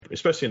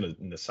especially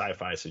in the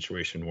sci-fi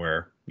situation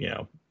where,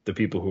 the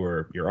people who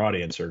are your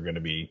audience are going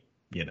to be,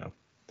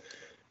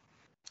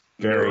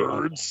 very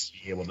nerds.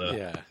 Able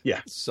to,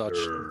 such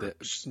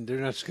nerds. they're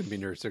not just going to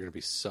be nerds; they're going to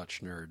be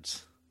such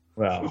nerds.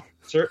 Well,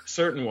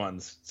 certain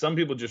ones. Some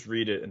people just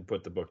read it and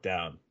put the book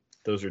down.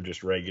 Those are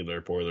just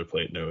regular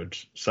boilerplate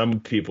nerds. Some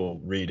people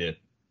read it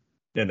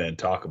and then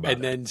talk about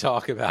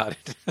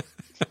it.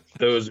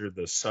 Those are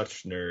the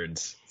such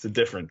nerds. It's a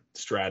different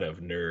strata of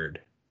nerd.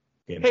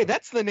 Hey,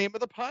 that's the name of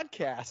the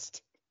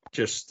podcast.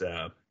 Just,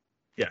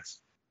 yes.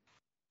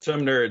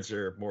 Some nerds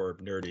are more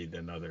nerdy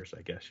than others,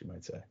 I guess you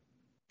might say.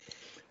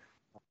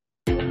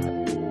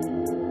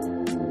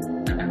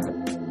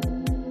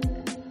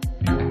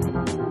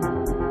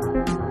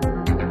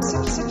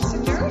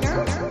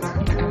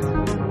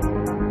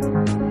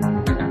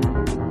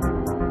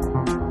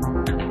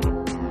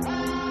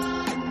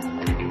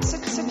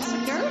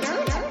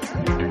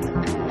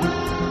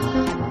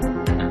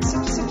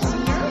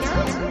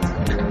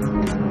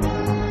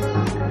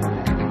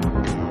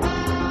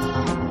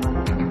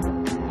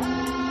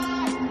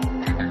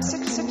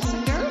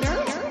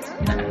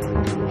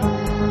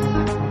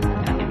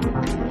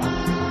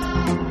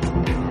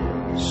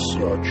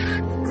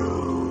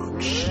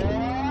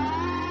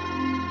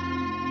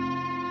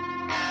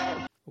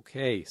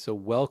 Okay, so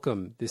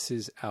welcome. This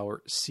is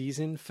our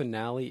season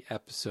finale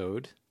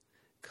episode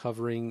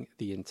covering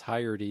the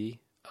entirety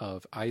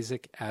of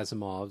Isaac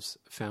Asimov's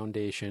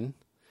Foundation.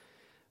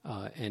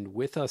 And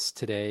with us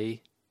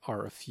today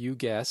are a few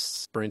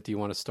guests. Brent, do you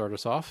want to start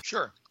us off?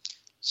 Sure.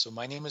 So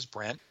my name is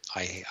Brent.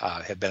 I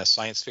have been a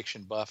science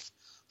fiction buff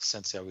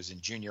since I was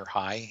in junior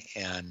high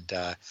and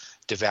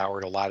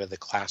devoured a lot of the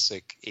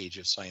classic age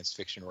of science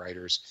fiction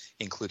writers,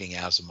 including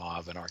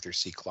Asimov and Arthur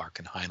C. Clarke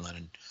and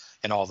Heinlein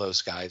and all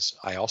those guys.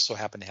 I also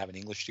happen to have an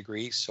English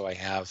degree, so I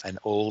have an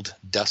old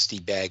dusty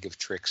bag of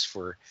tricks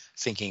for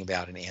thinking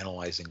about and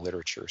analyzing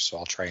literature. So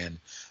I'll try and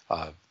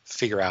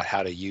figure out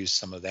how to use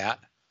some of that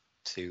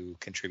to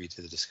contribute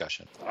to the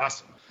discussion.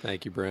 Awesome.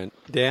 Thank you, Brent.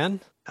 Dan?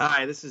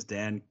 Hi, this is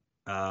Dan.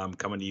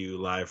 Coming to you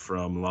live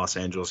from Los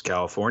Angeles,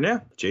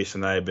 California.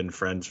 Jason and I have been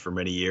friends for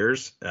many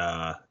years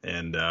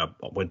and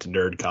went to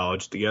nerd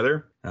college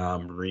together.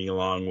 Reading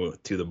along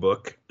to the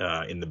book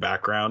in the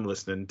background,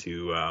 listening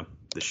to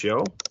the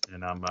show,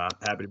 and I'm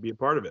happy to be a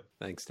part of it.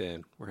 Thanks,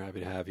 Dan. We're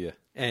happy to have you.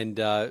 And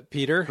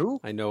Peter,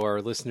 I know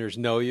our listeners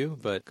know you,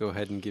 but go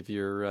ahead and give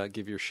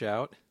your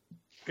shout.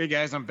 Hey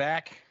guys, I'm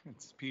back.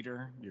 It's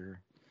Peter,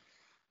 your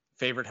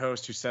favorite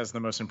host who says the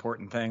most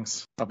important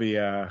things. I'll be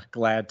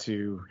glad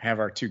to have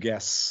our two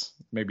guests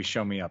maybe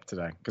show me up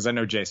today, because I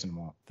know Jason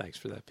won't. Thanks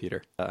for that,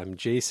 Peter. I'm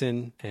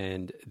Jason,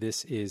 and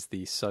this is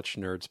the Such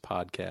Nerds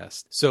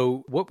podcast.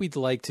 So what we'd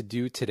like to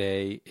do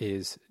today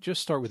is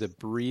just start with a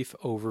brief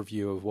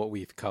overview of what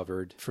we've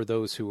covered. For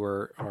those who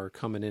are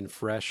coming in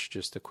fresh,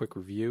 just a quick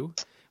review.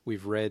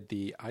 We've read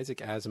the Isaac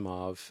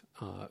Asimov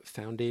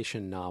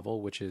Foundation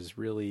novel, which is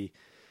really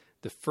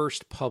the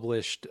first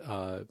published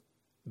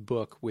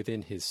book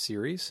within his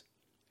series.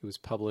 It was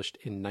published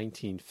in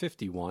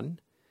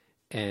 1951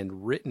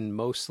 and written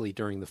mostly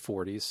during the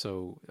 40s.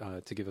 So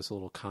to give us a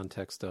little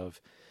context of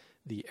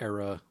the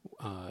era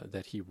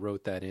that he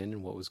wrote that in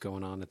and what was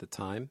going on at the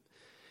time.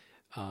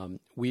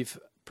 We've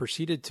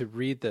proceeded to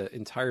read the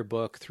entire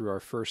book through our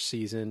first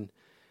season,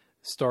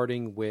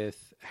 starting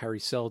with Hari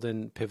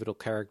Seldon, pivotal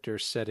character,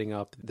 setting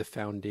up the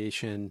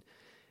foundation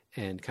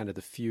and kind of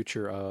the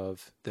future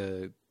of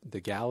the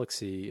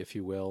galaxy, if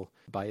you will,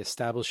 by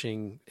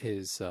establishing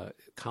his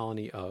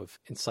colony of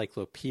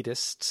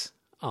encyclopedists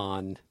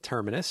on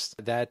Terminus.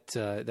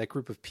 That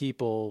group of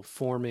people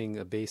forming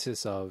a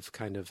basis of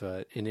kind of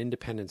an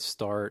independent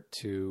start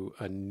to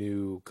a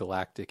new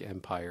galactic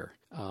empire.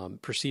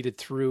 Proceeded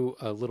through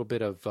a little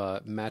bit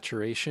of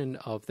maturation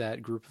of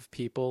that group of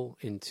people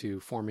into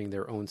forming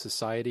their own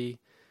society,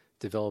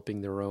 developing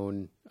their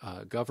own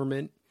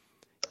government,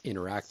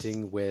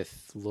 interacting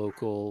with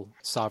local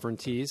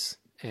sovereignties,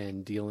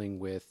 and dealing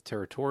with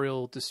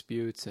territorial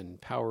disputes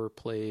and power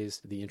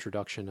plays, the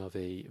introduction of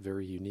a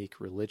very unique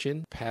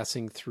religion,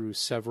 passing through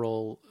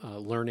several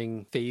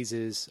learning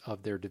phases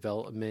of their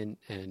development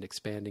and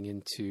expanding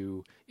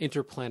into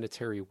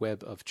interplanetary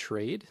web of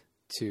trade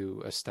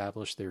to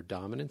establish their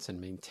dominance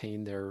and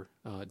maintain their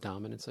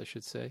dominance, I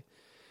should say.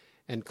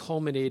 And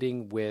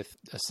culminating with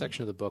a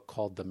section of the book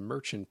called The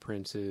Merchant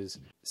Princes,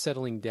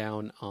 settling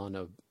down on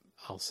a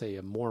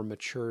more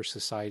mature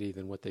society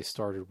than what they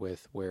started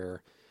with,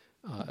 where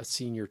a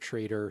senior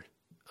trader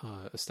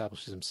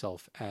establishes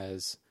himself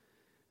as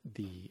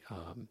the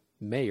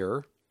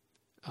mayor,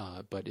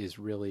 but is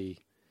really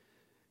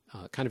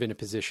kind of in a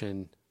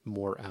position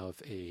more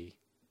of a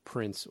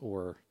prince,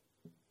 or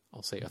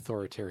I'll say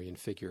authoritarian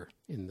figure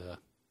in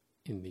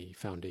the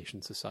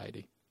Foundation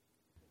Society.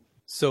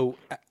 So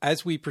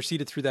as we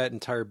proceeded through that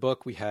entire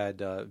book, we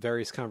had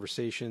various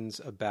conversations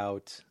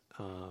about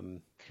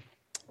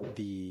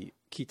the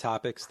key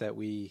topics that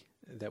we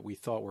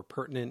thought were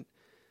pertinent,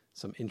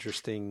 some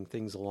interesting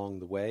things along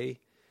the way.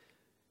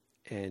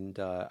 And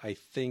I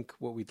think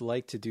what we'd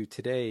like to do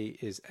today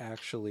is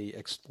actually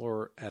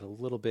explore at a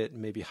little bit,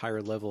 maybe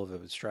higher level of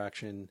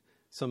abstraction,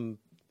 some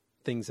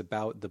things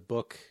about the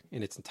book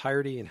in its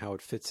entirety and how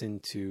it fits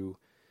into,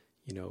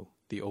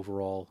 the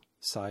overall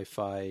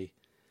sci-fi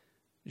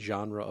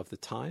genre of the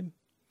time.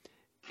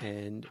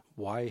 And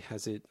why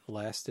has it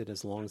lasted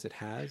as long as it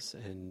has,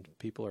 and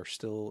people are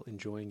still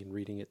enjoying and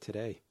reading it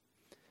today?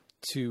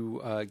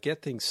 To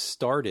get things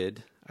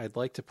started, I'd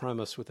like to prime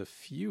us with a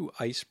few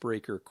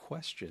icebreaker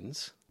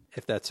questions,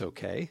 if that's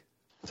okay.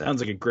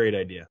 Sounds like a great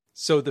idea.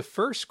 So the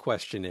first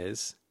question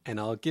is, and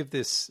I'll give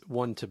this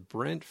one to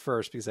Brent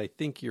first because I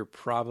think you're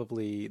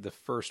probably the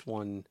first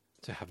one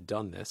to have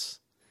done this.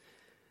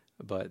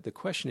 But the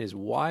question is,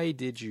 why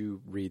did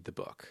you read the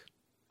book?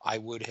 I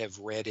would have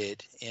read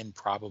it in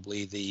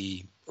probably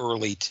the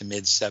early to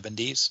mid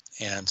 70s.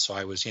 And so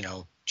I was,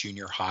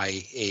 junior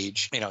high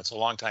age. It's a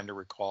long time to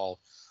recall,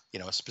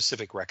 a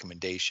specific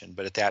recommendation.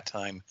 But at that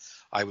time,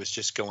 I was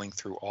just going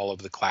through all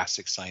of the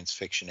classic science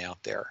fiction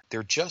out there.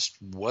 There just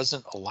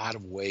wasn't a lot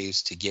of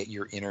ways to get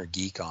your inner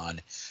geek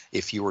on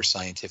if you were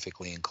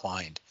scientifically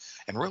inclined.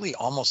 And really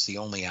almost the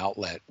only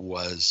outlet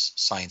was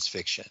science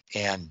fiction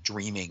and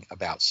dreaming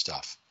about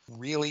stuff.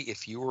 Really,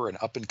 if you were an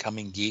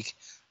up-and-coming geek,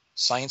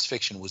 science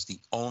fiction was the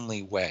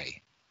only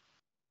way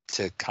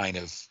to kind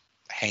of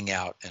hang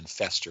out and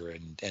fester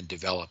and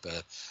develop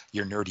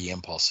your nerdy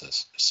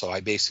impulses. So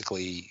I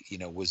basically,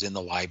 was in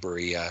the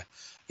library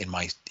in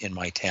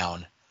my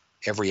town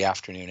every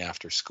afternoon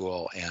after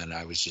school, and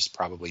I was just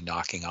probably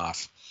knocking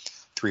off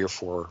 3 or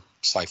 4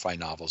 sci-fi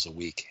novels a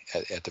week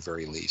at the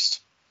very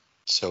least.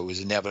 So it was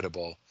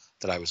inevitable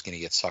that I was going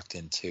to get sucked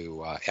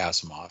into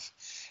Asimov.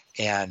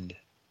 And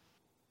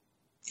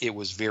it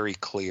was very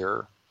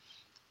clear,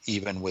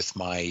 even with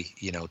my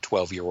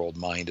 12-year-old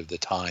mind of the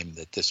time,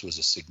 that this was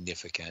a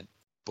significant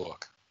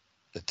book,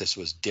 that this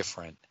was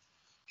different,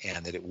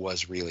 and that it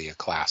was really a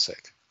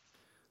classic.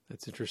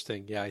 That's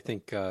interesting. Yeah, I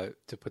think to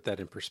put that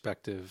in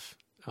perspective,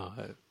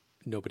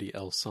 nobody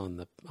else on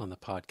the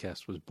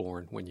podcast was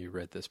born when you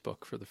read this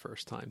book for the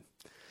first time.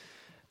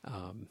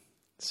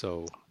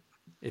 So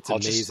it's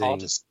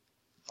amazing.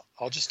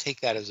 I'll just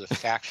take that as a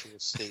factual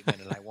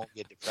statement, and I won't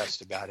get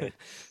depressed about it.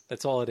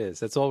 That's all it is.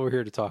 That's all we're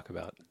here to talk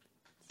about.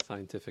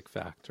 Scientific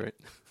fact, right?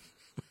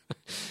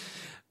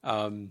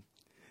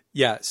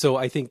 Yeah. So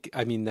I think,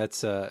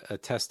 that's a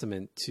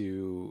testament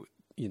to,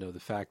 the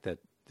fact that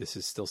this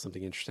is still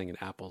something interesting,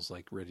 and Apple's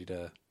like ready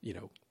to,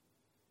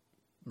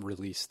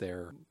 release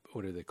their,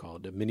 what are they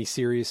called? A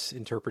miniseries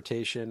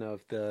interpretation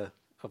of the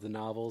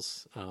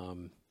novels.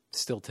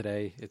 Still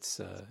today, it's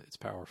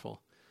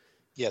powerful.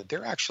 Yeah,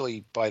 they're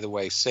actually, by the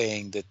way,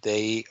 saying that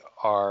they've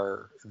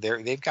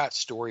got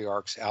story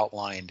arcs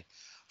outlined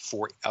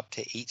for up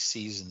to 8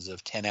 seasons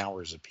of 10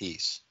 hours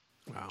apiece.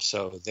 Wow.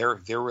 So they're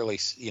really,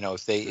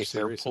 if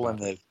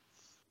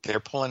they're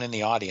pulling in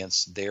the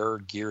audience, they're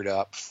geared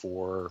up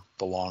for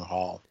the long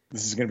haul.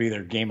 This is going to be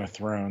their Game of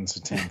Thrones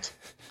attempt.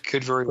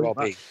 Could very well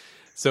be.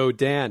 So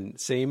Dan,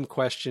 same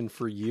question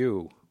for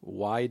you.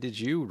 Why did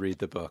you read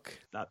the book?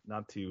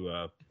 Not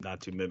to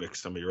mimic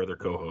some of your other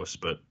co-hosts,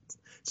 but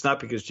it's not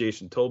because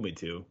Jason told me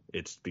to.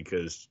 It's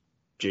because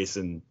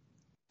Jason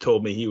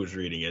told me he was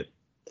reading it,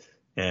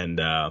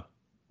 and I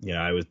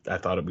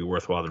thought it'd be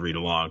worthwhile to read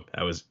along.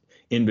 I was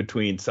in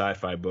between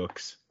sci-fi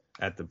books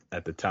at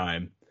the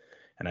time,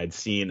 and I'd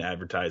seen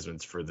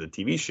advertisements for the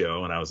TV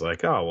show, and I was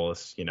like, oh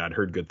well, I'd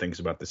heard good things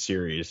about the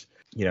series.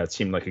 It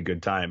seemed like a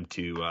good time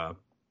to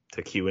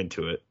cue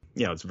into it.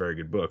 It's a very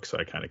good book, so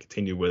I kind of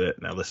continued with it,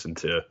 and I listened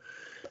to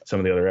some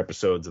of the other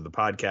episodes of the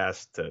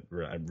podcast that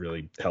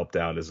really helped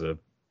out as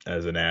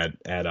an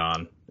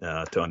add-on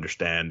to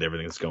understand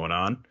everything that's going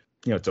on.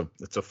 It's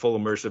a full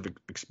immersive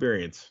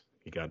experience.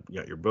 You got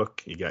your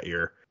book, you got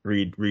your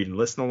read and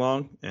listen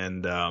along,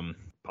 and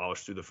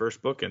polish through the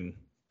first book and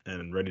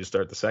ready to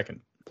start the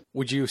second.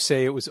 Would you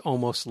say it was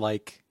almost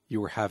like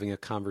you were having a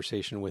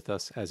conversation with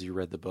us as you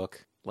read the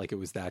book? Like it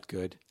was that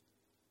good?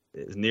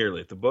 It's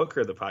nearly. The book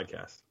or the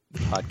podcast? The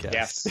podcast.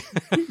 Yes.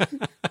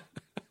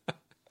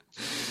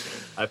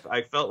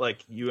 I felt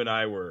like you and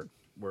I were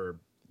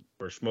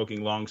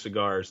smoking long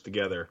cigars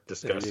together,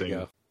 discussing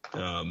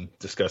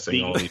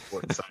all the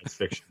important science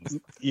fiction.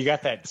 You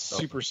got that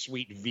super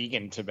sweet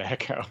vegan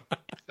tobacco.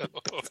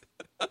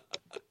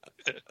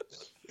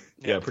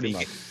 Yeah, pretty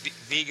much.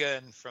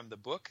 Vegan from the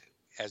book,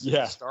 as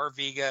in Star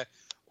Vega,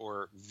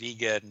 or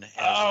vegan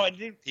as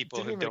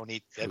people who don't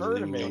eat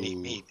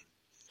meat.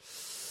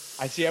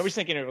 I see. I was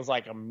thinking it was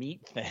like a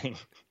meat thing.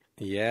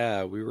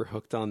 Yeah, we were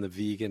hooked on the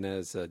vegan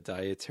as a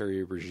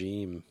dietary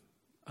regime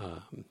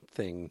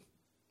thing.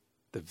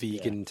 The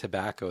vegan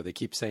tobacco. They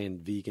keep saying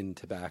vegan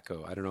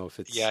tobacco. I don't know if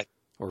it's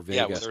or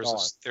Vega. Yeah,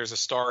 well, there's a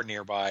star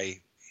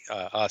nearby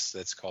us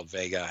that's called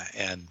Vega,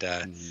 and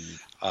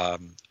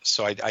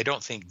so I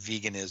don't think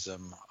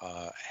veganism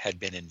had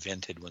been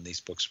invented when these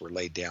books were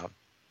laid down.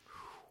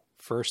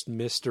 First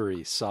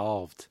mystery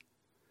solved.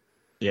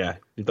 Yeah,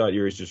 you thought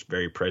you were just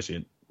very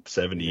prescient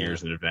 70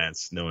 years in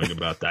advance, knowing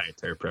about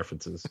dietary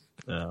preferences.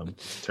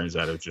 Turns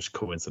out it was just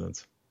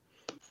coincidence.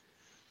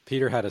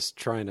 Peter had us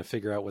trying to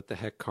figure out what the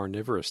heck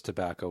carnivorous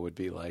tobacco would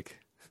be like.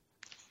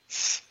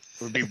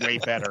 It would be way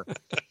better.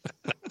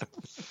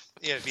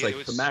 Yeah,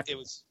 it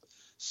was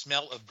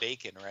smell of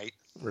bacon, right?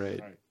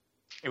 Right.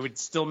 It would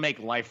still make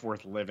life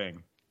worth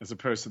living as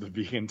opposed to the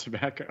vegan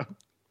tobacco.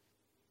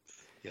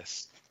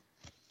 Yes.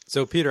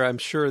 So, Peter, I'm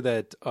sure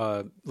that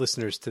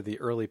listeners to the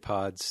early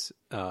pods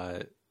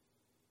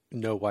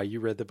know why you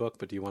read the book,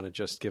 but do you want to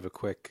just give a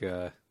quick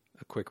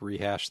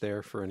rehash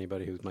there for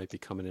anybody who might be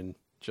coming in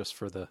just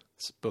for the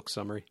book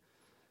summary?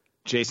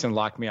 Jason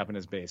locked me up in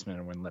his basement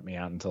and wouldn't let me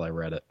out until I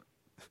read it.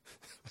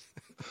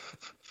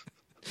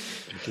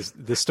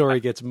 The story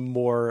gets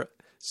more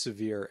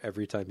severe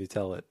every time you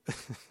tell it.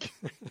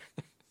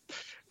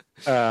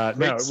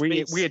 No,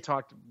 we had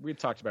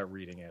talked about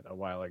reading it a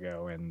while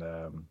ago, and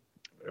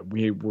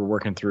we were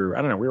working through.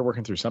 I don't know. We were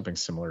working through something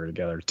similar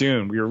together.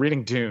 Dune. We were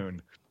reading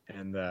Dune,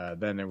 and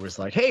then it was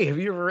like, "Hey, have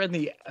you ever read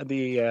the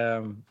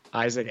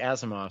Isaac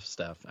Asimov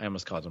stuff?" I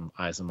almost called him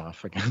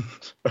Asimov again,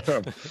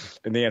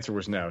 and the answer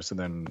was no. So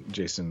then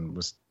Jason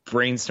was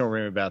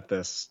brainstorming about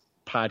this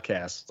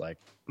podcast like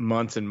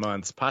months and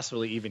months,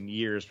 possibly even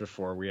years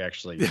before we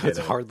actually did It's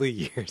it. hardly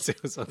years.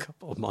 It was a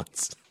couple of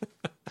months.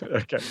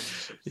 Okay.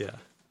 Yeah.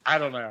 I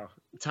don't know.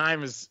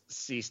 Time has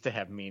ceased to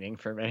have meaning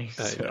for me,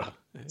 so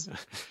it's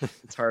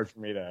hard for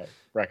me to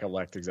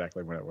recollect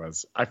exactly when it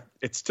was.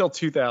 It's still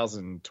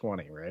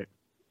 2020, right?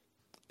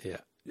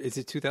 Yeah. Is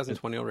it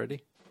 2020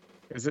 already?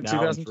 Is it Now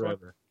 2020? and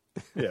forever.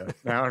 Yeah,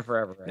 now and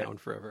forever, right? Now and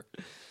forever.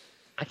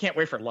 I can't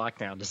wait for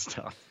lockdown to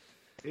stop.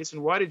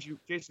 Jason, why did you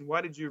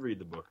read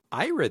the book?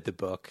 I read the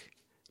book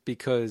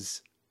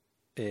because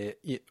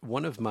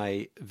one of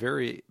my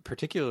very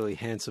particularly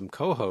handsome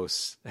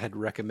co-hosts had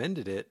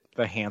recommended it.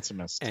 The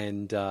handsomest.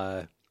 And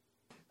I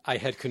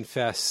had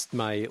confessed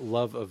my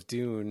love of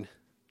Dune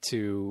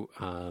to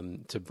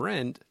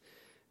Brent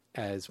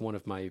as one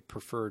of my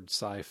preferred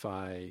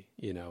sci-fi,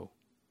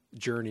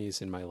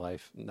 journeys in my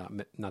life.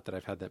 Not that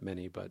I've had that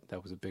many, but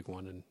that was a big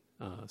one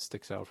and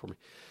sticks out for me.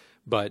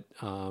 But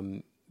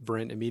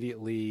Brent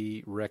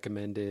immediately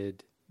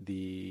recommended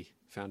the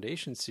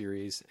Foundation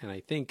series, and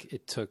I think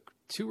it took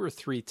 2 or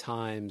 3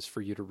 times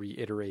for you to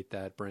reiterate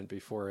that, Brent,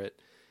 before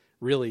it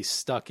really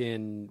stuck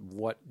in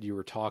what you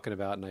were talking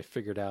about, and I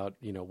figured out,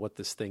 what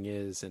this thing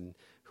is and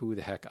who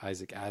the heck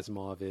Isaac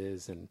Asimov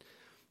is, and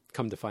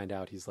come to find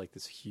out he's like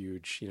this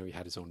huge, he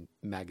had his own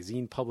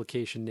magazine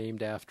publication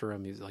named after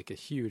him. He's like a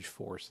huge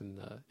force in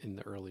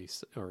the early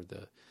or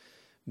the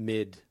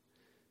mid,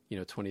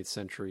 20th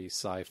century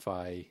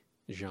sci-fi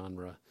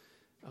genre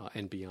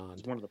and beyond.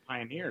 He's one of the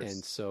pioneers.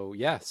 And so,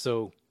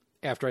 so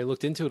after I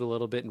looked into it a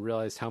little bit and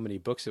realized how many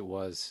books it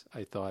was,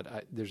 I thought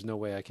there's no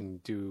way I can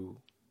do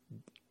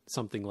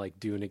something like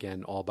Dune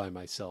again all by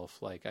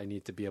myself. Like, I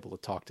need to be able to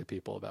talk to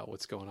people about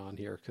what's going on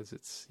here, because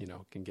it's,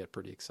 can get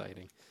pretty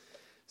exciting.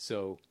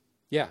 So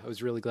yeah, I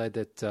was really glad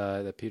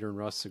that Peter and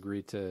Russ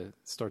agreed to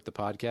start the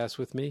podcast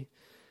with me.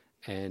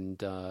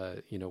 And,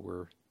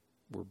 we're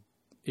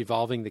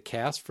evolving the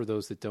cast. For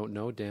those that don't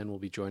know, Dan will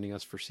be joining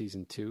us for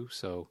season 2.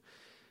 So,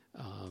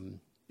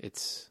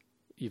 it's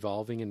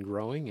evolving and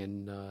growing,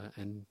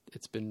 and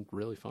it's been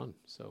really fun.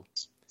 So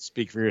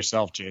speak for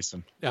yourself,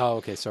 Jason. Oh,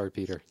 okay. Sorry,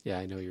 Peter. Yeah,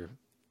 I know you're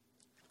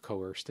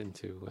coerced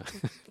into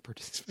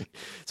participating.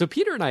 So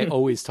Peter and I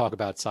always talk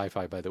about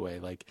sci-fi, by the way.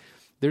 Like,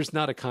 there's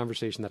not a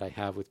conversation that I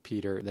have with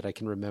Peter that I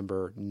can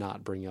remember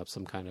not bringing up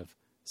some kind of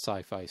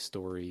sci-fi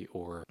story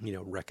or,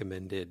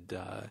 recommended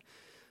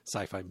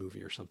sci-fi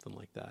movie or something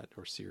like that,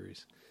 or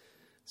series.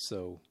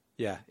 So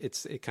yeah,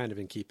 it's kind of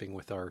in keeping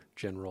with our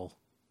general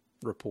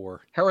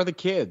rapport. How are the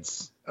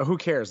kids? Oh, who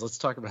cares? Let's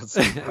talk about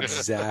sci-fi.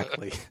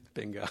 Exactly.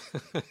 Bingo.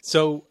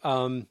 So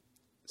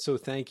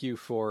thank you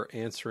for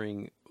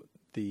answering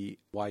the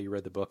why you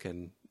read the book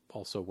and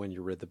also when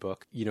you read the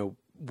book.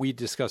 We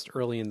discussed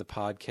early in the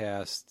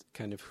podcast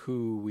kind of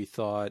who we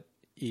thought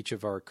each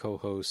of our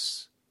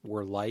co-hosts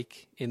were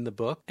like in the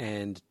book.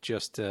 And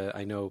just,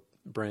 I know,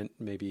 Brent,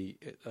 maybe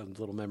a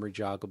little memory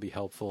jog will be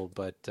helpful,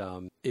 but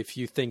if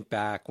you think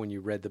back when you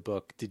read the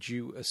book, did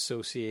you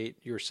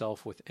associate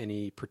yourself with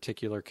any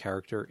particular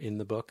character in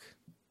the book?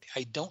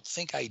 I don't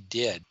think I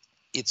did.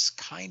 It's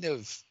kind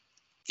of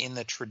in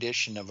the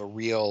tradition of a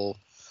real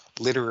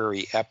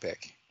literary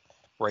epic,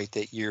 right?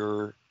 That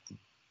you're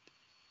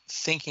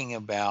thinking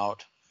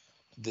about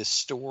this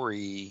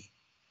story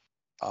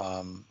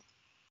that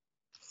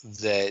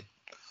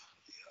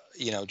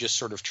just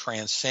sort of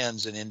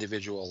transcends an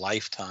individual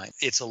lifetime.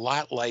 It's a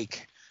lot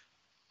like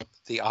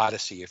the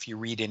Odyssey. If you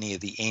read any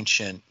of the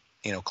ancient,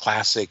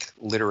 classic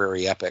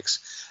literary epics,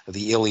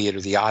 the Iliad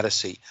or the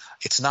Odyssey,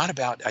 it's not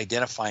about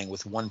identifying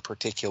with one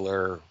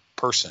particular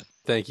person.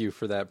 Thank you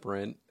for that,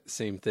 Brent.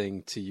 Same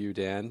thing to you,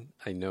 Dan.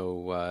 I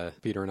know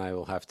Peter and I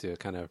will have to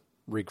kind of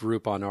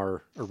regroup on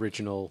our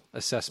original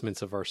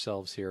assessments of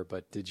ourselves here,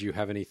 but did you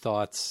have any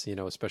thoughts,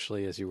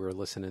 especially as you were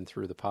listening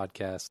through the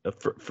podcast?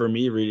 For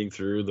me, reading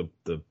through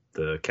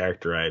the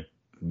character I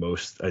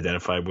most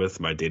identified with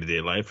my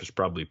day-to-day life is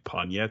probably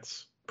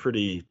Panyetz.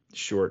 pretty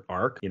short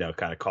arc,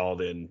 kind of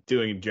called in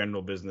doing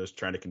general business,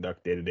 trying to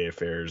conduct day-to-day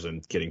affairs,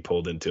 and getting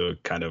pulled into a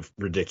kind of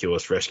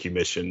ridiculous rescue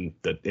mission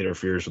that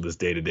interferes with his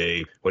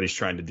day-to-day, what he's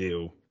trying to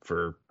do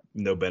for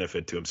no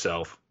benefit to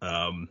himself.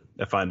 I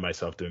find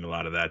myself doing a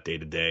lot of that day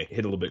to day.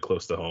 Hit a little bit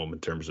close to home in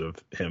terms of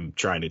him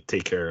trying to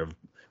take care of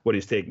what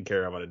he's taking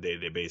care of on a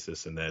day-to-day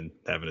basis, and then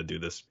having to do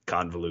this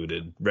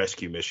convoluted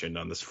rescue mission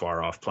on this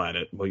far-off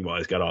planet. Well,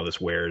 he's got all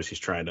this wares he's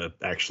trying to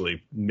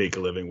actually make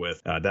a living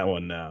with. That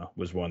one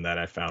was one that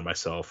I found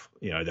myself,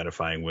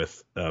 identifying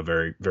with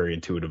very, very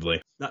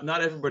intuitively.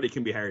 Not everybody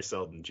can be Harry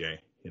Seldon, Jay,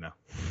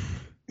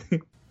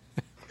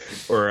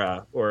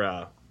 or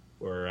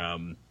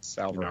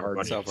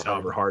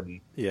Salvor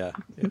Hardin. Yeah.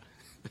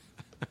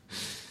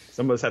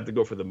 Some of us have to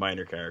go for the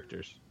minor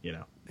characters,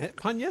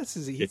 Pagnes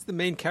he's the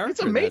main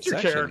character. He's a major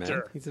character.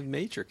 Man. He's a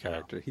major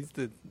character. He's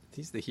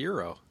the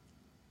hero.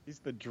 He's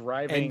the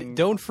driving. And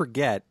don't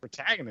forget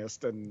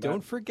protagonist. And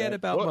don't forget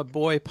about my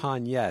boy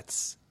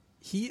Pagnes.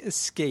 He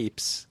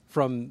escapes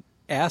from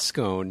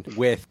Ascone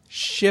with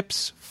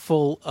ships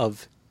full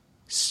of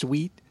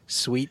sweet,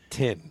 sweet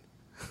tin.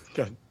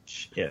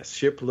 Yes,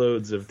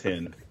 shiploads of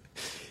tin.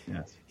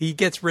 Yes. He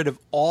gets rid of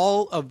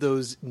all of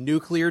those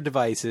nuclear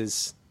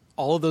devices,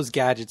 all of those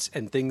gadgets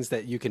and things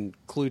that you can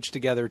kludge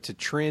together to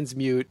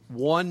transmute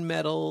one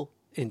metal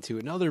into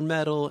another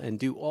metal and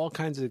do all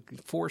kinds of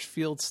force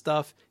field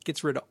stuff.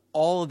 Gets rid of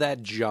all of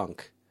that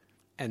junk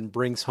and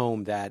brings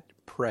home that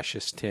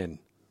precious tin.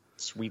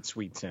 Sweet,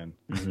 sweet tin.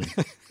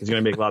 Mm-hmm. He's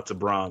going to make lots of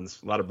bronze,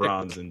 a lot of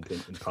bronze in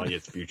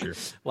Pagnes' future.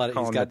 He's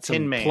got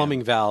some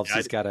plumbing valves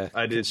he's got to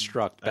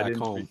construct back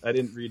home. I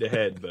didn't read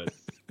ahead, but...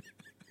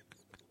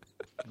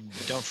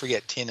 Don't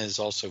forget, tin is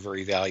also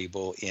very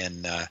valuable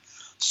in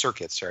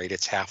circuits, right?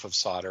 It's half of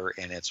solder,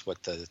 and it's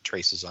what the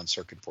traces on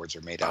circuit boards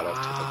are made out of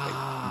typically.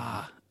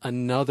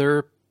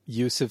 Another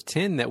use of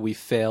tin that we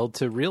failed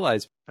to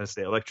realize. I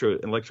say electro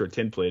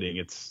tin plating.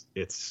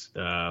 It's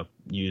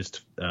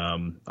used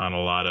on a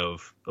lot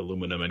of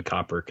aluminum and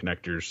copper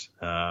connectors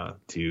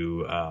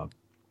to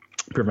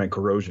prevent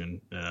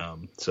corrosion.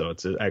 So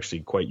it's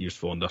actually quite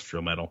useful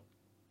industrial metal.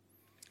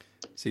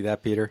 See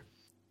that, Peter?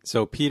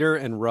 So Peter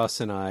and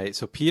Russ and I.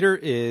 So Peter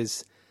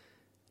is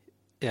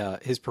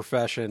his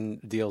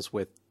profession deals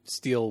with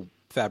steel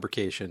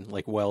fabrication,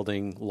 like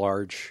welding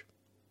large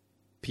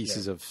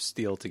pieces of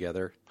steel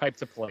together. Pipe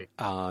to plate.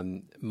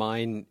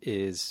 Mine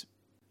is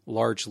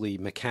largely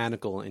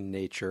mechanical in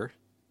nature,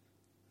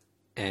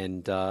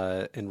 and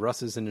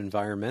Russ is an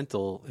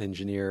environmental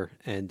engineer,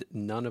 and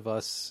none of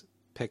us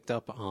picked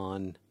up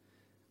on.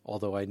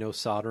 Although I know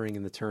soldering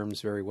and the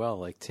terms very well,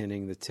 like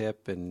tinning the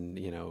tip, and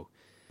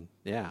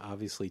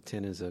obviously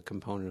tin is a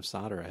component of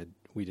solder.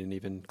 We didn't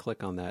even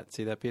click on that.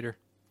 See that, Peter?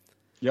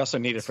 You also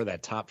need it for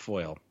that top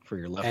foil for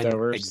your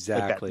leftovers.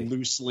 Exactly. Like that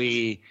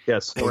loosely,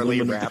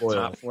 poorly wrapped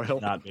top foil.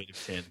 Not made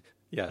of tin.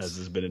 Yes. As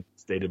has been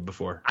stated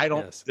before. I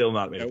don't still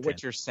not made know of tin.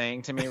 what you're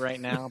saying to me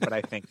right now, but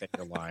I think that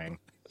you're lying.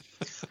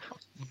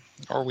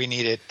 Or we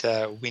need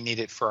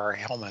it for our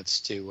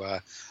helmets to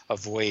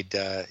avoid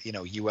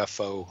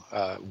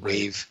UFO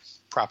wave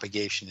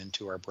propagation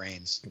into our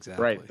brains.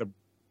 Exactly. Right.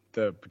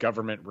 The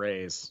government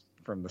rays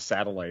from the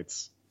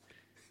satellites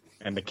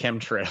and the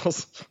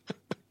chemtrails.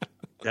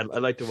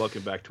 I'd like to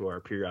welcome back to our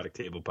periodic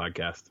table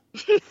podcast.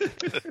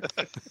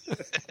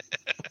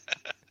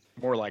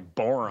 More like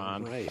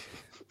boron. Right.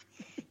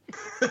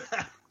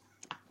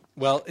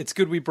 Well, it's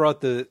good we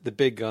brought the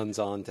big guns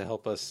on to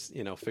help us,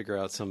 figure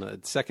out some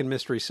second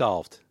mystery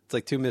solved. It's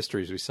like 2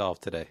 mysteries we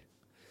solved today,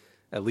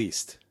 at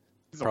least.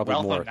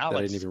 Probably more that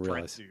I didn't even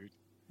realize. Dude.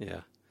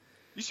 Yeah.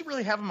 You should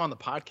really have him on the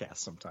podcast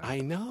sometime. I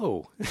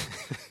know.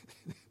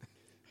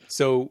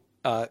 So,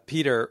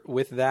 Peter,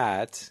 with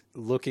that,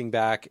 looking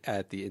back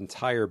at the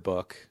entire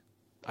book,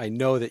 I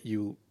know that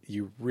you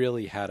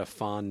really had a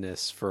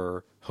fondness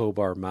for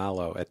Hobar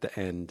Mallow at the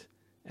end,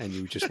 and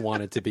you just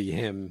wanted to be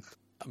him.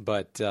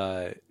 But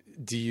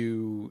do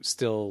you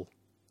still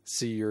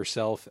see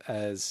yourself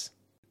as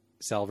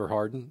Salvor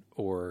Hardin,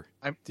 or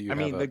do you?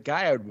 The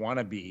guy I'd want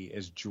to be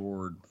is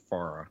Jord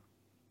Farah.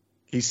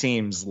 He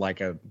seems like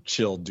a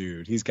chill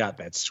dude. He's got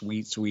that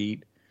sweet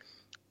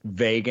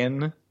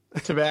vegan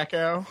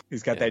tobacco.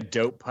 He's got that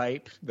dope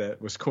pipe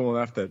that was cool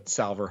enough that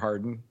Salvor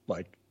Hardin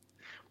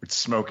would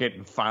smoke it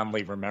and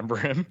fondly remember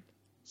him.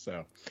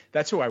 So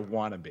that's who I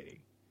want to be.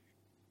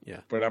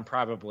 Yeah, but I'm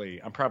probably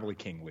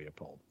King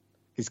Leopold.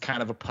 He's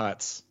kind of a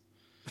putz,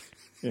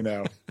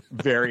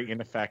 very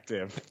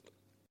ineffective.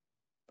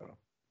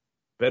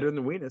 Better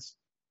than Weenus.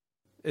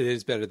 It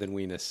is better than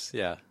Weenus.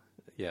 Yeah.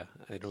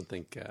 I don't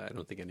think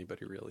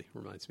anybody really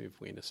reminds me of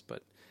Weenus,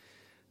 but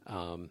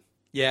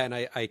and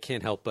I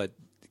can't help but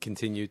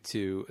continue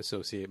to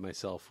associate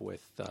myself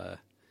with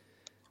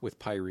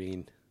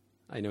Pyrene.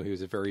 I know he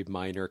was a very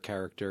minor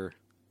character.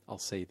 I'll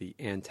say the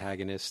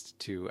antagonist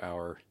to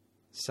our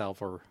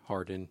Salvor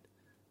Hardin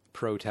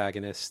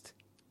protagonist,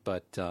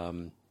 but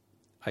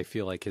I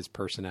feel like his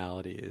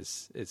personality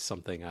is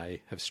something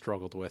I have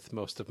struggled with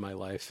most of my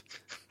life.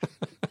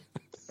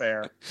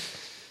 Fair.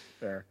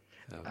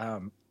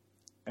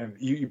 And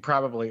you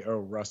probably owe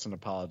Russ an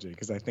apology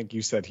because I think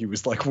you said he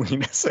was like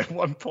Weenus at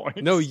one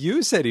point. No,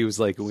 you said he was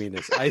like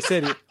Weenus. I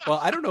said, well,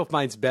 I don't know if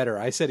mine's better.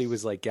 I said he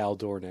was like Gal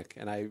Dornick,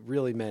 and I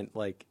really meant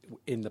like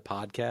in the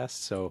podcast.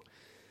 So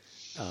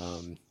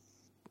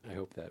I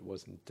hope that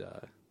wasn't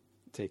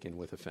taken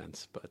with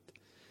offense. But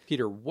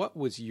Peter, what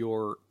was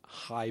your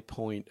high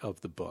point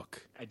of the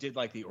book? I did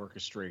like the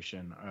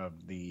orchestration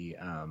of the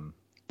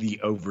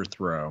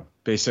overthrow,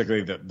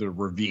 basically the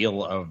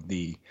reveal of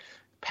the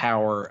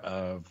power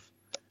of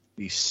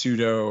the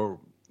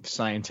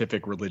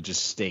pseudo-scientific religious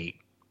state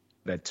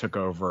that took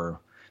over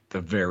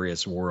the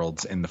various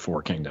worlds in the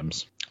Four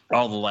Kingdoms.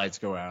 All the lights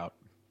go out.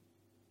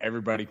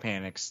 Everybody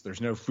panics. There's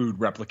no food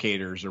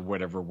replicators or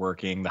whatever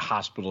working. The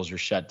hospitals are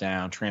shut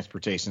down.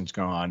 Transportation's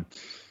gone.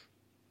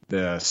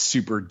 The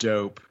super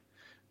dope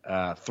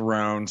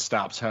throne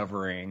stops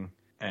hovering.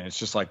 And it's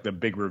just like the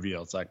big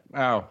reveal. It's like,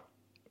 oh,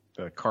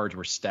 the cards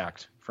were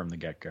stacked from the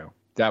get-go.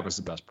 That was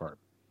the best part.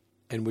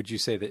 And would you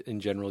say that in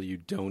general you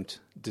don't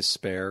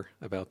despair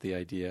about the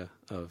idea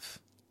of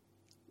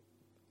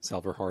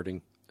Salvor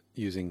Harding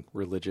using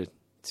religion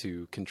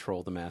to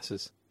control the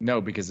masses?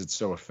 No, because it's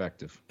so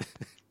effective.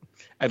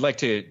 I'd like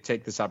to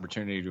take this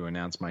opportunity to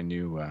announce my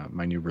new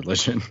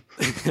religion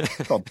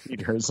called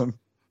Peterism.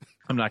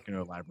 I'm not going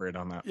to elaborate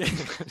on that.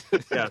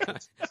 Yeah,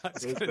 I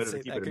was going to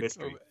say that could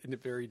go in a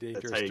very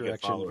dangerous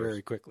direction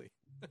very quickly.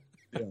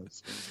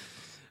 Yes.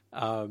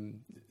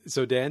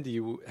 So Dan, do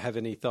you have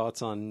any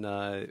thoughts on,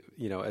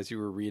 as you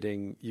were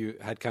reading, you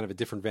had kind of a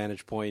different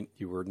vantage point.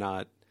 You were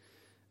not,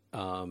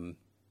 I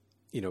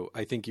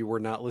think you were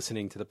not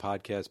listening to the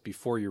podcast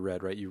before you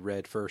read, right? You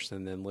read first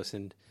and then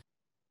listened.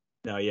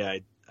 No, yeah,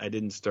 I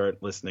didn't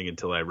start listening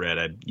until I read.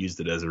 I used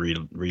it as a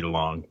read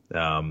along.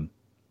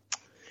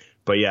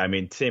 But yeah, I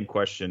mean, same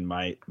question.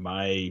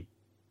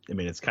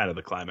 It's kind of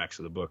the climax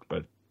of the book,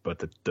 but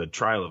the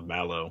trial of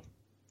Mallow,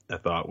 I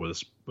thought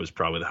was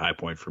probably the high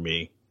point for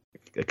me.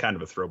 Kind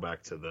of a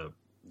throwback to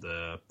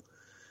the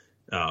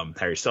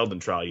Harry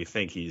Seldon trial. You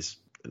think it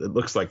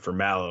looks like for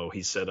Mallow,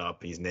 he's set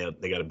up, he's nailed,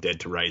 they got him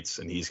dead to rights,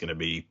 and he's going to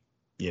be,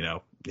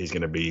 he's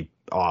going to be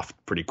off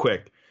pretty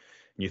quick.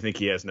 And you think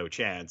he has no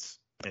chance,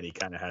 and he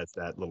kind of has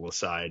that little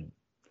aside,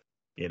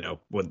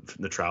 when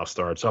the trial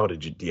starts. Oh,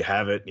 do you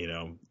have it?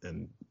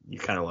 And you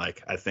kind of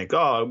like, I think,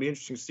 oh, it'll be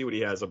interesting to see what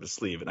he has up his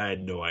sleeve. And I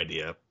had no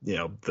idea,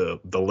 the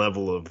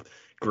level of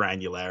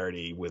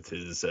granularity with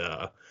his,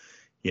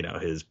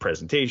 his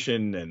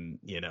presentation, and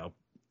you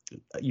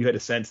had a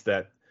sense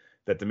that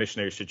the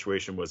missionary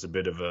situation was a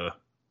bit of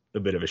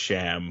a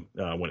sham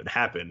when it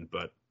happened,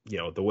 but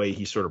the way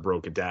he sort of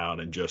broke it down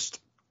and just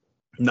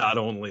not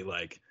only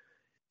like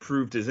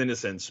proved his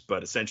innocence,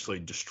 but essentially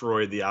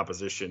destroyed the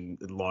opposition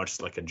and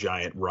launched like a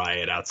giant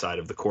riot outside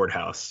of the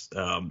courthouse,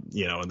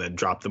 and then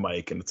dropped the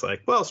mic, and it's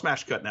like, well,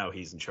 smash cut, now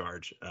he's in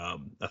charge.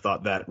 I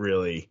thought that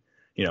really,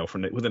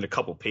 from within a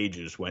couple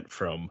pages went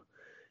from,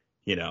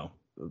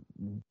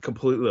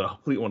 complete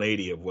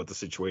 180 of what the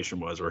situation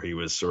was, where he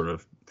was sort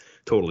of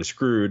totally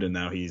screwed, and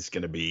now he's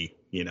going to be,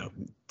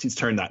 he's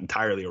turned that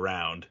entirely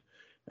around,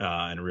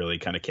 and really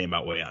kind of came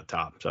out way on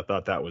top. So I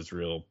thought that was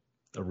a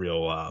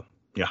real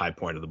high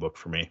point of the book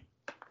for me.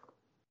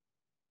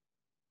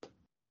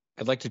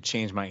 I'd like to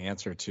change my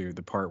answer to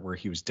the part where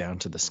he was down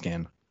to the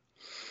skin.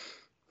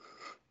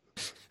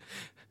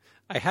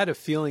 I had a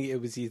feeling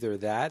it was either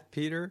that,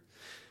 Peter,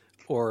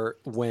 or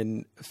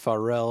when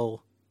Pharrell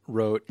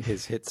wrote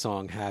his hit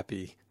song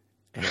Happy,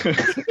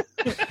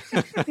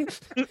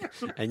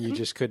 and you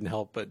just couldn't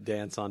help but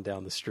dance on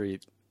down the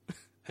street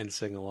and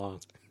sing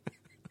along.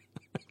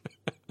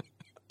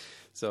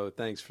 So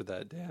thanks for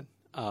that, Dan.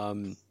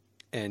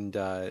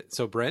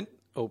 So Brent,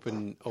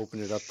 open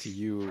it up to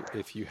you.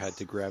 If you had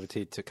to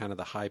gravitate to kind of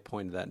the high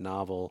point of that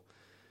novel,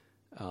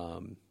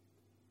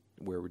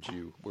 where would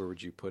you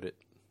put it?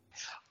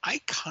 I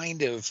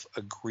kind of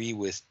agree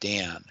with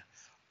Dan,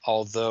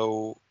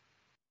 although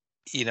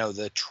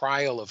the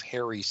trial of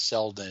Harry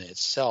Seldon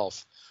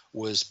itself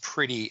was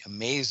pretty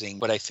amazing.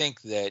 But I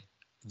think that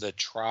the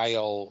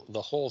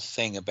whole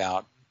thing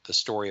about the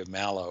story of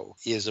Mallow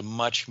is a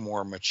much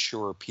more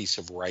mature piece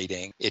of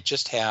writing. It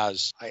just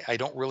has, I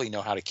don't really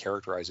know how to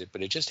characterize it,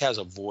 but it just has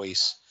a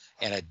voice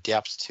and a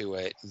depth to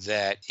it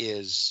that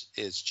is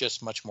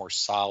just much more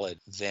solid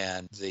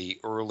than the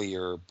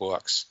earlier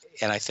books.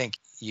 And I think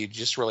you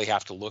just really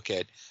have to look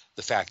at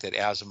the fact that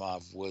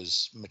Asimov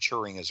was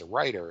maturing as a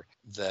writer,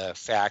 the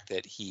fact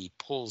that he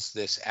pulls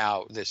this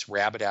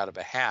rabbit out of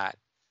a hat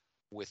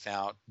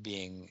without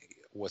being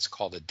what's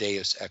called a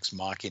deus ex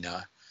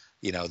machina,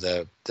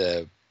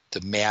 the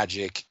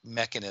magic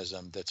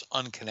mechanism that's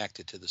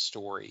unconnected to the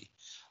story,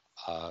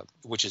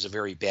 which is a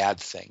very bad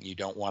thing. You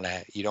don't want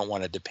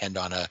to depend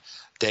on a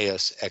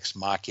deus ex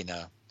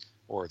machina,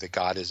 or the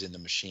God is in the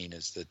machine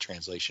is the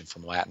translation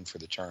from Latin for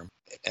the term.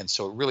 And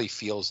so it really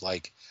feels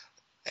like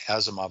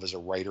Asimov as a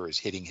writer is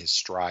hitting his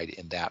stride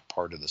in that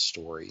part of the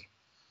story,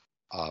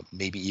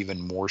 maybe even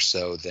more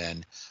so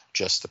than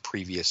just the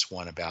previous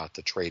one about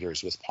the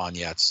traders with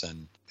Ponyetz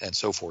and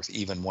so forth,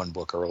 even one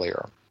book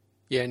earlier.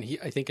 Yeah, and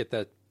I think at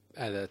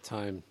that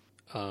time,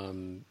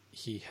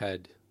 he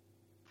had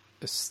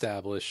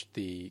established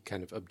the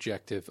kind of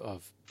objective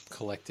of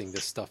collecting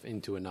this stuff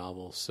into a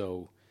novel.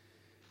 So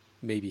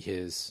maybe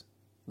his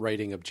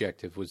writing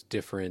objective was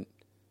different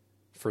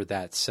for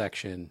that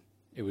section.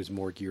 It was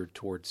more geared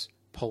towards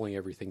pulling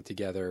everything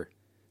together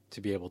to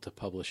be able to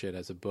publish it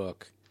as a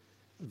book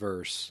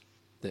versus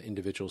the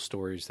individual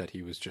stories that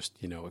he was just,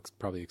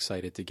 probably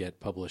excited to get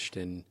published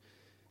in,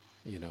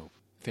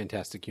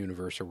 Fantastic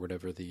Universe or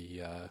whatever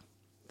the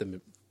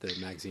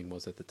magazine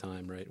was at the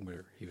time, right,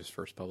 where he was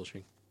first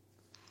publishing.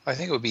 I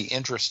think it would be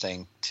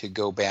interesting to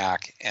go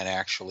back and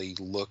actually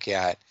look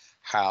at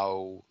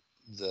how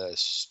the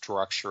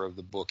structure of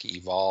the book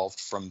evolved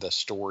from the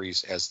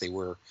stories as they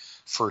were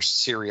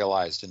first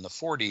serialized in the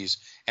 40s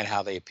and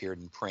how they appeared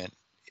in print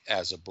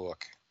as a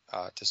book,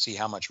 to see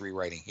how much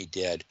rewriting he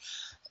did.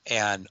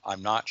 And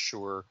I'm not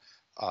sure,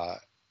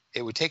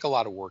 it would take a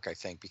lot of work, I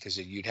think, because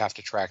you'd have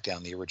to track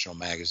down the original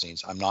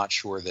magazines. I'm not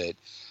sure that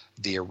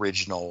the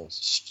original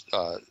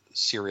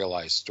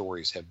serialized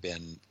stories have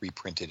been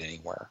reprinted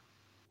anywhere.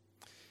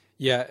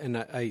 Yeah, and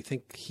I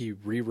think he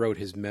rewrote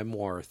his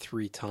memoir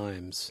 3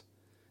 times.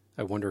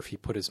 I wonder if he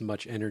put as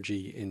much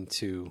energy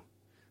into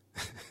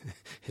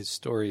his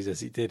stories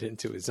as he did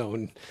into his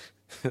own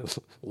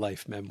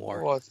life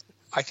memoir. Well,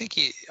 I think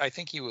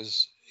he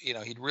was,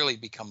 he'd really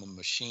become a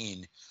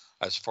machine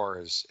as far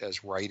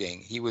as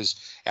writing.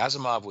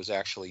 Asimov was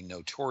actually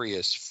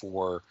notorious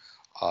for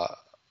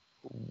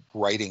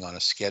writing on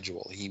a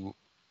schedule. He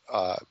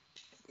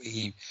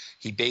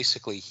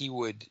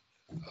would,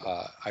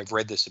 I've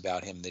read this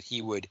about him, that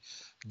he would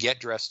get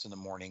dressed in the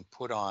morning,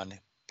 put on,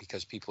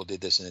 because people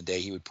did this in the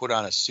day, he would put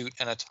on a suit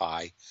and a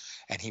tie,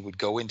 and he would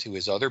go into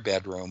his other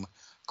bedroom,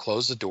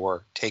 close the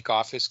door, take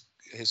off his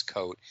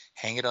coat,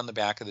 hang it on the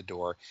back of the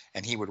door,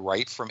 and he would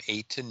write from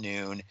 8 to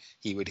noon.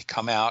 He would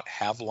come out,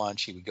 have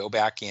lunch, he would go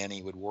back in,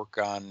 he would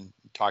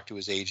talk to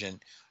his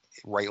agent,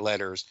 write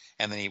letters,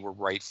 and then he would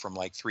write from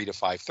like 3 to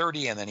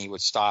 5:30, and then he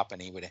would stop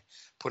and he would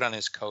put on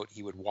his coat,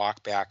 he would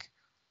walk back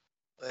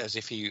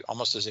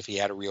almost as if he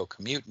had a real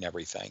commute and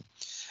everything.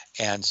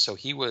 And so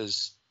he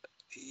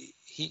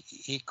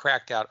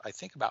cracked out, I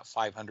think, about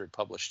 500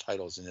 published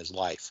titles in his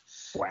life.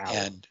 Wow.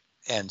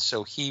 And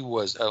so he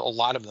was, a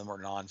lot of them are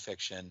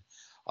nonfiction,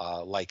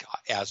 like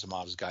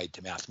Asimov's Guide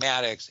to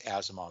Mathematics,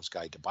 Asimov's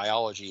Guide to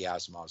Biology,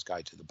 Asimov's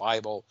Guide to the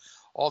Bible,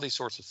 all these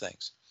sorts of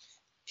things.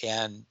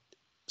 And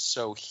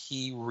so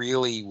he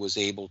really was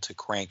able to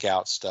crank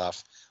out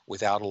stuff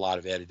without a lot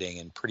of editing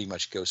and pretty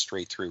much go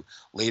straight through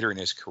later in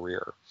his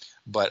career.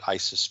 But I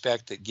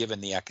suspect that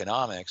given the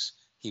economics,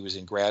 he was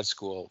in grad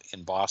school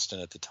in Boston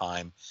at the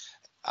time.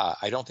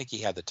 I don't think he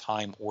had the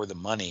time or the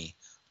money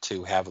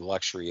to have the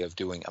luxury of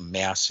doing a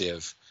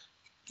massive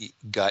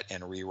gut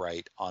and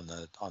rewrite on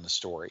the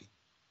story.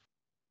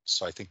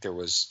 So I think there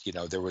was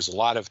a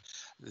lot of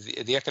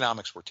the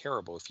economics were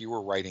terrible. If you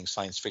were writing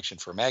science fiction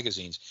for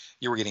magazines,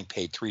 you were getting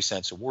paid 3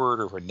 cents a word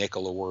or a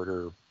nickel a word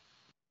or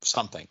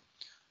something.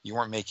 You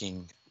weren't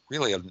making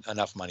really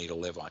enough money to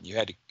live on. You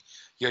had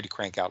to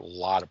crank out a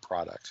lot of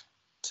product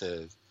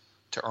to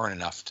earn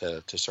enough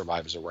to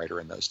survive as a writer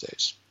in those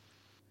days.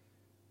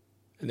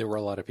 And there were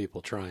a lot of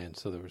people trying,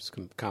 so there was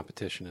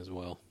competition as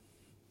well.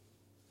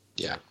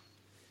 Yeah.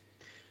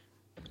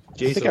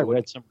 I think I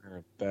read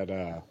somewhere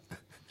that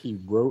he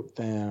wrote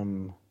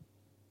them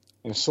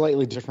in a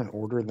slightly different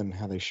order than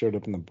how they showed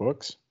up in the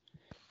books.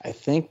 I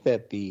think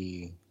that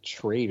the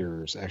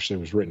Traders actually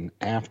was written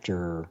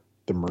after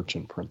The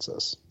Merchant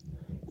Princess.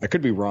 I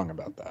could be wrong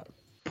about that,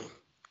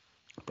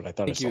 but I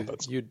thought I saw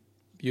that.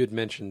 You had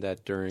mentioned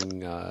that during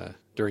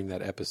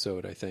that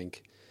episode, I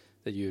think,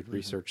 that you had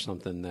researched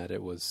something that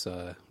it was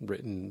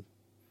written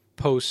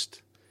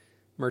post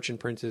Merchant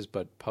Princes,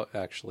 but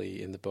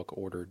actually in the book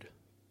ordered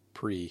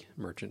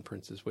pre-Merchant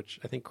Princes, which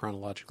I think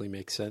chronologically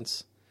makes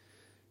sense.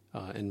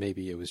 And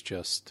maybe it was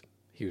just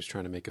he was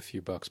trying to make a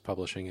few bucks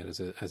publishing it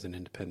as an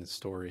independent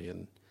story,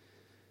 and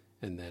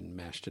then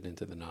mashed it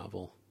into the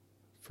novel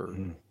for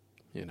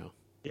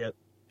Yeah,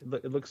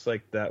 it looks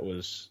like that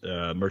was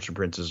Merchant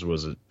Princes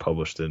was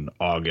published in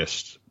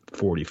August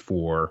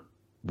 44,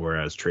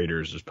 whereas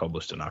Traders was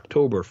published in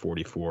October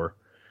 44.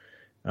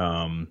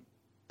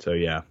 So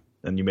yeah,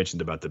 and you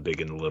mentioned about the big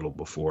and the little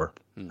before.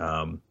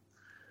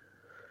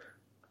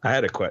 I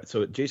had a question.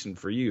 So Jason,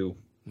 for you,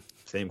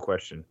 same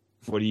question.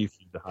 What do you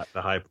think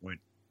the high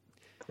point?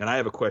 And I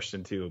have a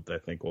question too that I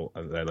think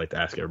I'd like to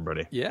ask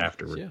everybody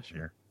afterwards. Yeah,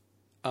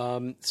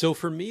 sure. So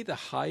for me, the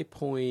high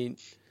point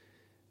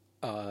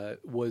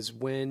was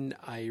when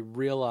I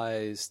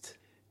realized,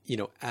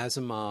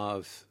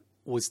 Asimov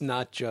was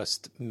not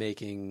just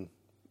making,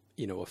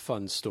 a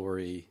fun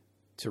story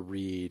to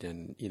read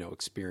and,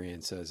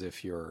 experience as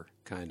if you're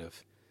kind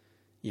of,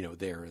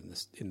 there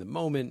in the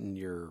moment and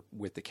you're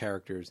with the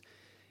characters.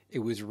 It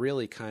was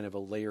really kind of a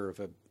layer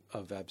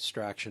of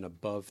abstraction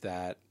above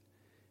that.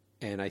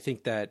 And I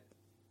think that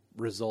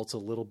results a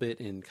little bit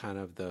in kind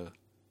of the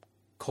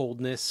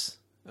coldness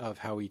of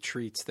how he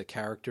treats the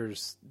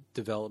characters'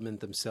 development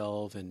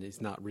themselves, and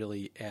he's not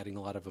really adding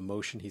a lot of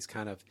emotion. He's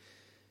kind of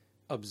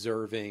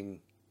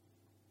observing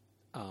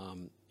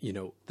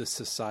the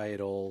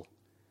societal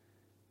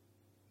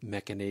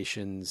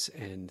machinations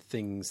and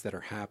things that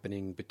are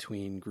happening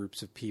between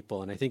groups of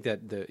people. And I think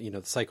that the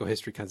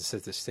psychohistory kind of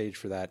sets the stage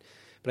for that.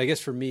 But I guess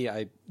for me,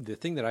 the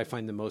thing that I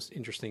find the most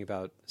interesting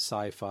about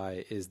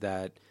sci-fi is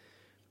that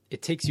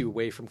it takes you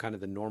away from kind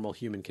of the normal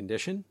human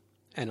condition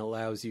and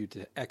allows you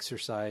to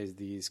exercise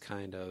these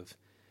kind of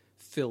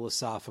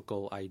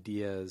philosophical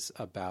ideas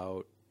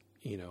about,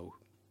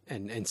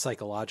 and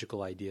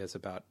psychological ideas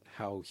about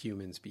how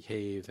humans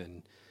behave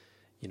and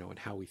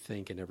how we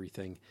think and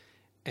everything.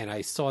 And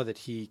I saw that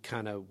he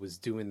kind of was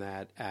doing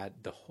that at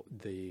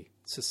the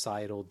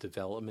societal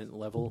development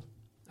level,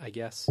 I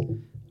guess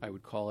I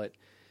would call it.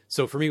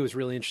 So for me, it was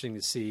really interesting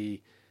to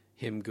see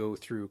him go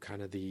through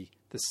kind of the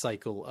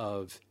cycle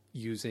of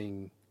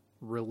using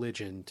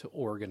religion to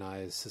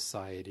organize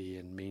society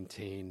and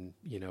maintain,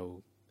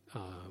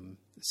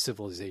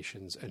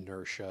 civilization's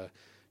inertia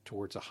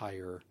towards a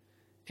higher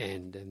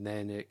end. And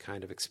then it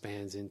kind of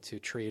expands into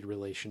trade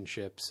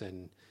relationships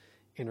and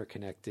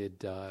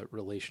interconnected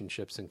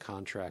relationships and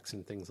contracts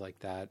and things like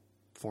that,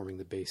 forming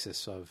the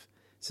basis of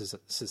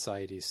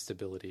society's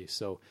stability.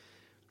 So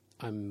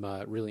I'm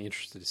really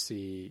interested to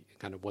see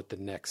kind of what the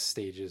next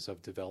stages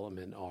of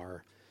development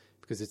are,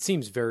 because it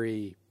seems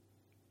very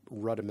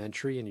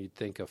rudimentary, and you'd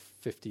think a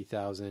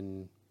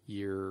 50,000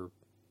 year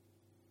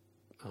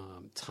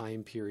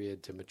time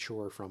period to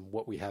mature from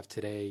what we have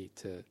today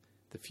to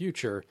the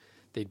future,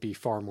 they'd be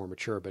far more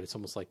mature, but it's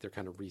almost like they're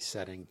kind of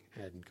resetting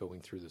and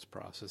going through this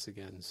process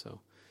again. So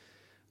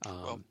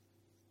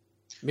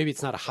maybe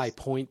it's not a high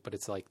point, but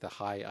it's like the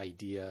high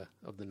idea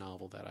of the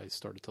novel that I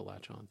started to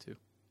latch on to.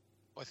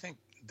 I think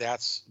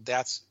that's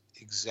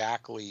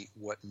exactly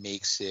what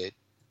makes it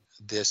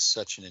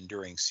such an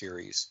enduring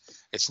series.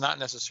 It's not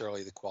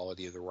necessarily the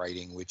quality of the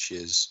writing, which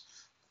is,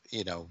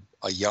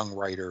 a young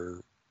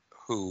writer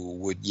who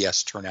would,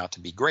 yes, turn out to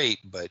be great,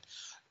 but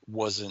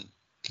wasn't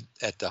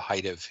at the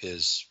height of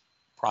his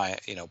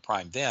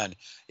prime then.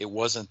 It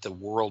wasn't the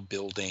world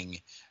building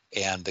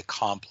and the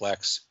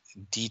complex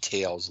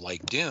details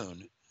like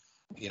Dune,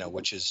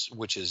 which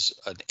is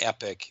an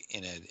epic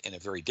in a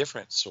very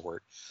different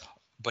sort.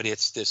 But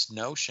it's this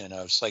notion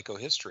of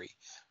psychohistory,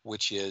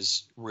 which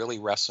is really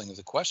wrestling with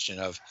the question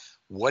of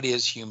what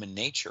is human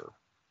nature?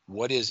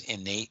 What is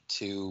innate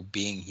to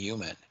being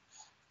human?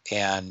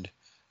 And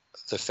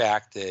the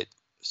fact that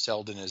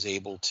Selden is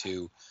able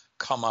to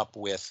come up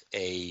with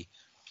a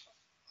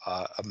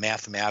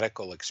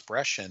mathematical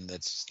expression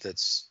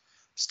that's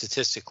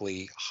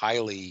statistically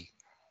highly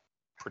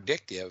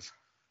predictive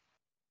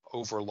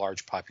over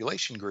large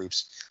population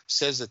groups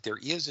says that there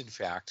is, in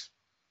fact,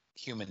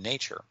 human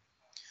nature.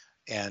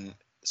 And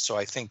so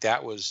I think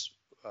that was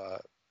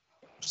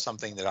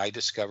something that I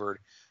discovered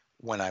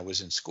when I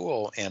was in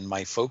school, and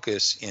my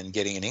focus in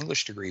getting an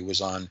English degree was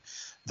on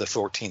the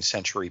 14th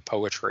century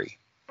poetry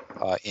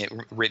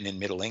written in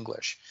Middle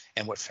English.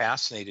 And what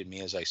fascinated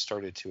me as I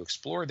started to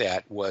explore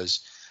that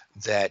was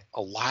that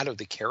a lot of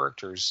the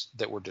characters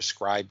that were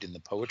described in the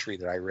poetry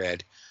that I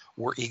read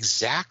were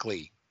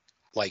exactly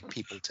like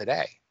people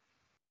today.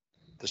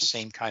 The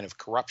same kind of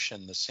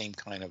corruption, the same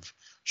kind of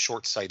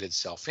short-sighted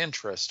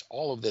self-interest,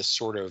 all of this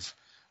sort of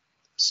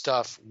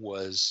stuff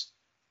was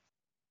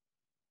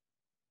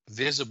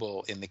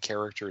visible in the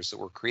characters that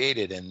were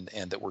created and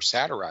that were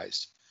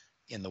satirized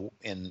in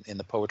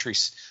the poetry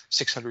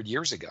 600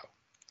 years ago.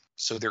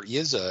 So there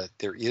is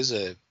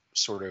a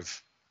sort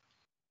of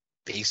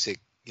basic,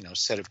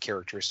 set of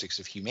characteristics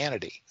of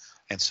humanity.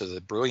 And so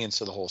the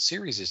brilliance of the whole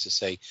series is to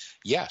say,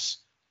 yes,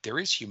 there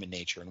is human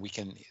nature, and we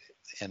can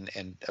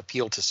and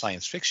appeal to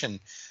science fiction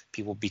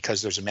people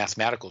because there's a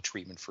mathematical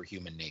treatment for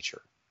human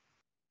nature.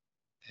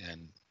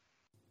 And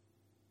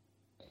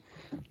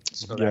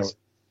so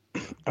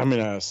I'm in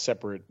a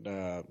separate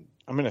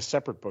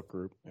book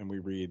group, and we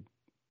read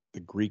the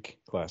Greek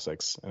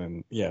classics,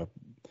 and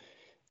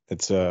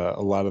it's a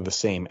lot of the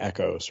same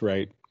echoes,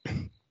 right?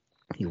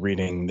 You're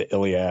reading the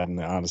Iliad and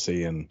the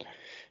Odyssey, and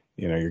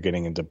you're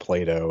getting into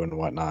Plato and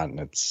whatnot, and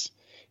it's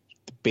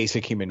the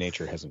basic human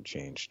nature hasn't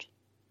changed.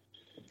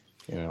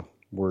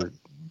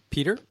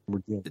 Peter,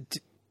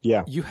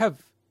 you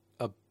have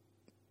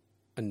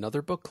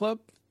another book club?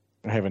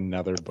 I have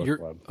another book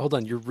club. Hold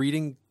on, you're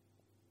reading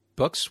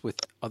books with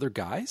other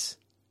guys?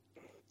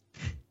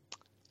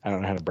 I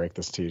don't know how to break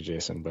this to you,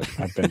 Jason, but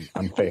I've been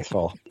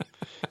unfaithful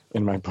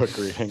in my book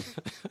reading.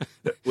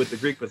 With the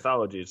Greek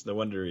mythology, it's no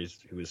wonder he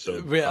was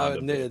so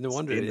fond of no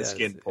wonder the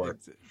skin part.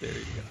 There you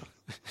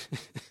go.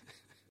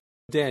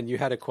 Dan, you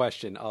had a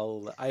question.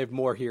 I have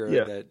more here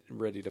that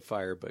ready to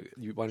fire, but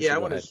why don't you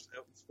go ahead?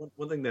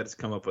 One thing that's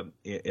come up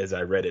as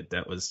I read it,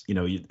 that was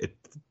you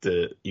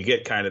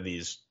get kind of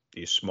these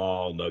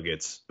small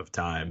nuggets of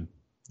time,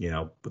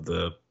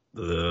 with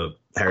the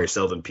Harry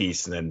Seldon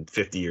piece, and then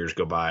 50 years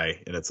go by,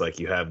 and it's like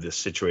you have this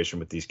situation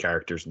with these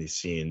characters and these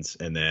scenes,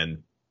 and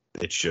then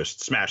it's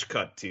just smash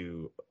cut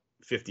to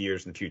 50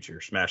 years in the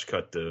future, smash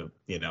cut to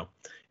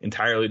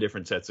entirely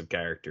different sets of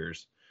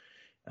characters,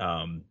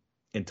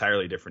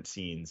 entirely different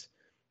scenes.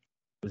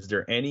 Was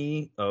there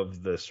any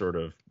of the sort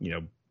of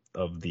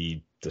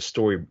the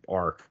story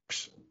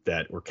arcs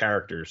that were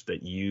characters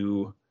that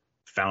you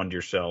found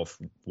yourself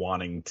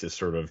wanting to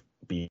sort of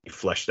be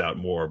fleshed out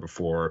more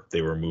before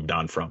they were moved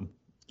on from,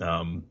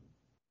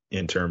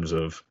 in terms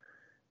of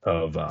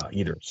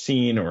either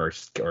scene or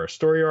a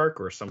story arc,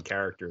 or some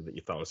character that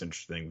you thought was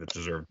interesting that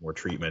deserved more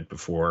treatment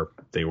before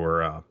they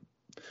were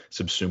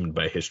subsumed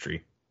by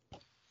history?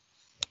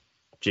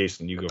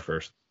 Jason, you go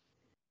first.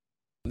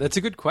 That's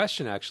a good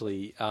question,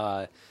 actually.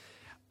 My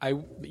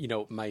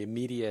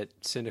immediate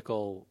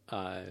cynical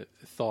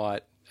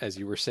thought as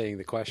you were saying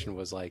the question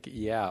was like,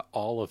 yeah,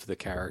 all of the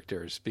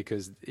characters,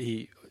 because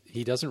he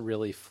doesn't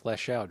really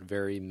flesh out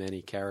very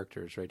many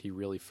characters, right? He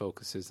really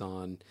focuses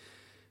on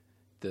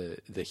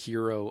the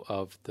hero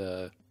of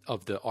the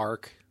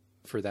arc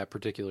for that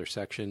particular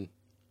section.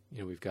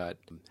 We've got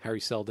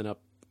Harry Seldon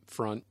up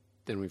front,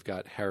 then we've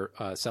got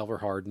Salvor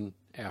Hardin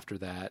after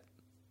that,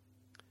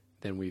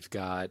 then we've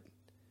got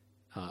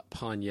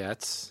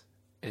Pagnettes,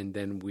 and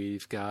then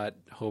we've got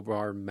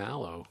Hobar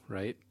Mallow,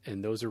 right?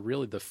 And those are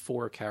really the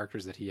four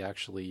characters that he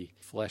actually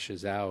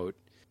fleshes out.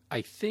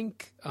 I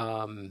think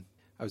I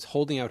was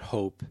holding out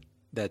hope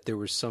that there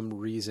was some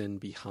reason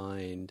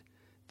behind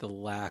the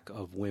lack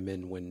of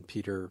women when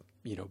Peter,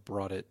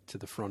 brought it to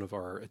the front of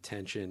our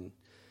attention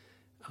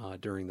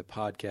during the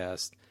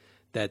podcast,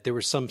 that there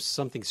was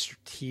something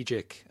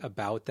strategic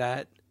about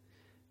that,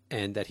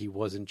 and that he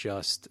wasn't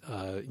just,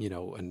 a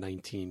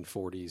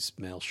 1940s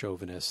male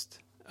chauvinist,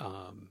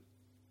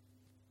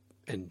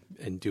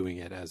 and doing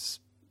it as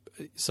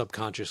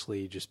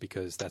subconsciously just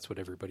because that's what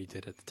everybody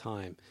did at the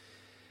time.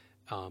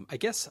 I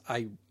guess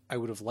I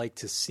would have liked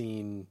to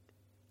seen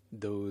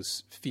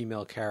those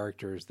female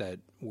characters that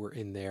were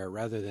in there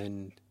rather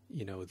than,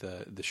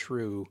 the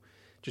shrew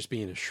just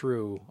being a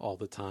shrew all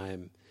the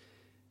time,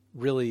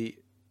 really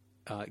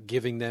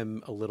giving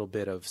them a little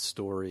bit of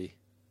story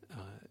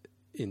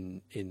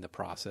in the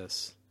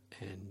process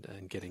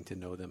and getting to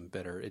know them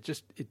better.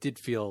 It did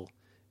feel,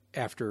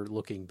 after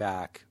looking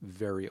back,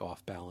 very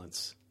off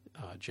balance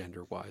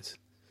gender wise.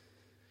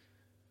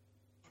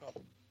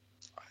 Well,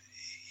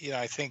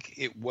 I think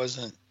it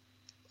wasn't.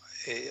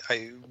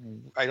 I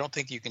don't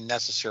think you can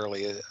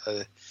necessarily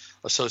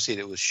associate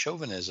it with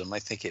chauvinism. I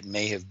think it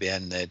may have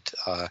been that,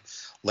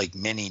 like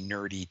many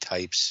nerdy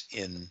types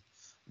in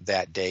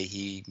that day,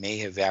 he may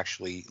have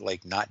actually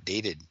not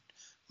dated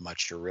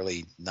much, or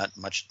really not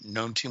much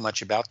known too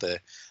much about the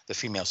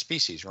female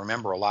species.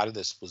 Remember, a lot of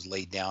this was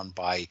laid down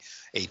by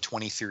a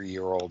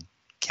 23-year-old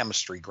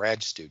chemistry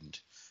grad student,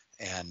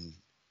 and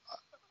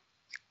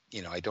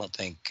I don't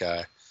think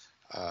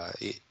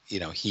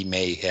he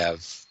may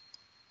have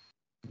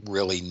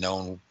really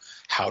known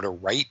how to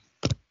write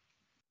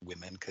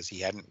women because he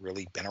hadn't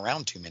really been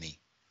around too many.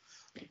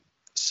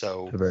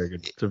 So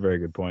it's a very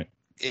good point.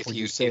 Would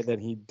you say that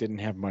he didn't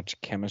have much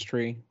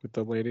chemistry with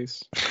the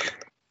ladies?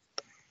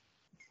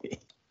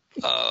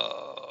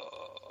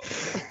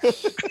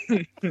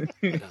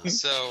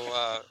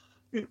 So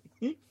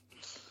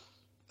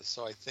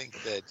I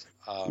think that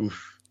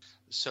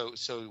so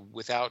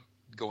without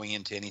going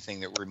into anything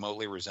that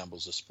remotely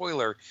resembles a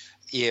spoiler,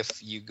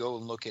 if you go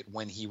and look at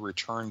when he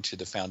returned to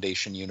the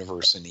Foundation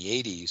universe in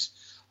the 80s,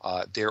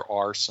 there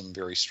are some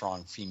very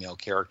strong female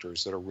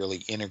characters that are really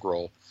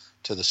integral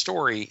to the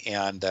story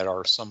and that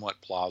are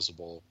somewhat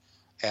plausible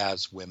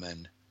as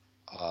women,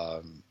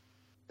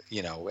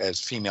 as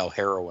female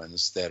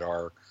heroines that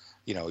are,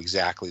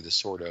 exactly the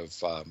sort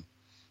of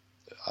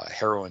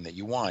heroine that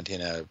you want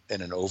in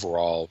an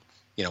overall,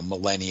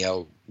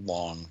 millennia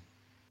long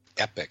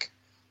epic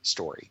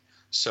story.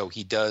 So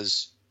he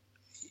does,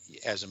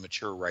 as a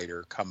mature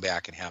writer, come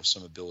back and have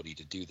some ability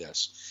to do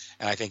this.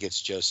 And I think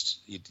it's just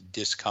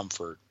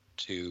discomfort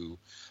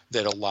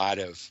that a lot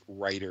of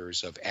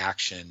writers of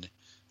action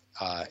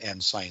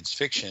and science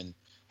fiction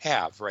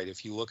have, right?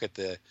 If you look at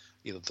the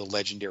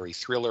legendary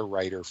thriller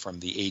writer from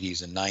the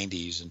 80s and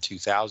 90s and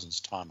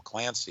 2000s, Tom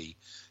Clancy,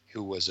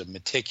 who was a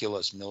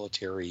meticulous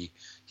military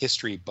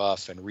history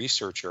buff and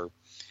researcher,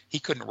 he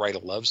couldn't write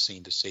a love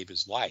scene to save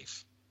his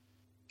life.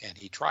 And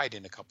he tried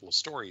in a couple of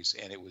stories,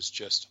 and it was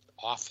just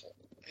awful.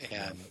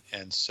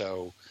 And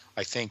so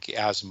I think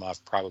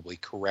Asimov probably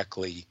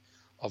correctly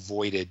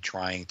avoided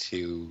trying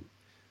to,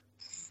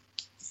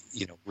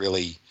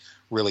 really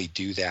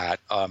do that.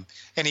 And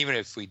even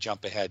if we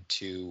jump ahead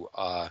to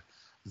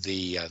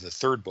the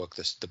third book,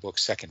 the book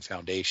Second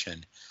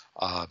Foundation,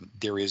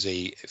 there is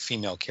a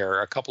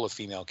couple of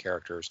female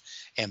characters,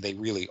 and they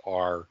really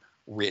are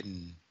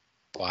written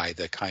by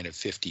the kind of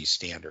 50s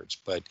standards,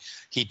 but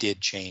he did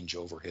change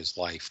over his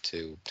life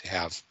to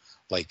have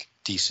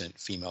decent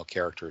female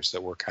characters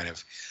that were kind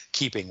of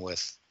keeping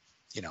with,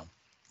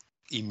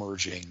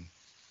 emerging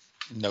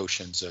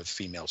notions of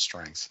female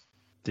strength.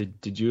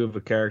 Did you have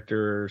a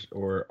character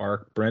or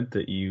arc, Brent,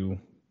 that you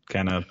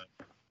kind of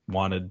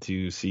wanted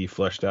to see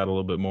fleshed out a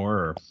little bit more,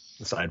 or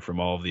aside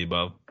from all of the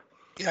above?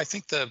 Yeah, I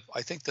think the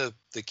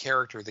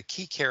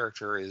key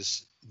character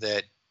is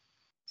that,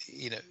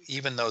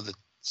 even though the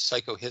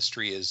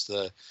psychohistory is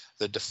the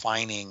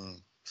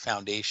defining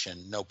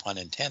foundation, no pun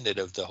intended,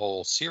 of the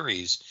whole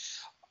series,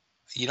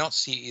 you don't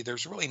see,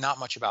 there's really not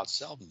much about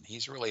Selden.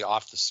 He's really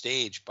off the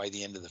stage by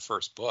the end of the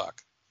first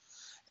book.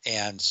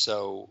 And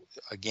so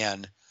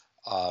again,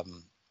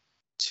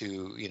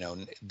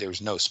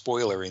 there's no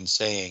spoiler in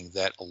saying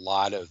that a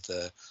lot of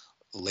the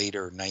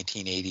later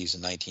 1980s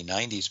and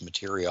 1990s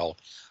material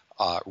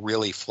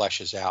really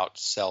fleshes out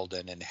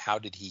Selden and how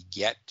did he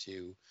get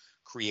to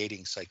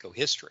creating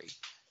psychohistory.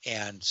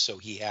 And so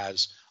he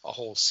has a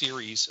whole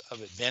series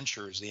of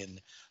adventures in,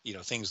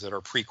 things that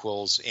are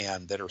prequels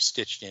and that are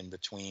stitched in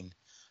between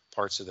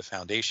parts of the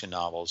Foundation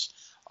novels.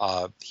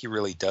 He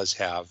really does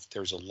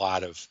there's a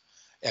lot of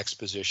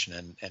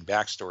exposition and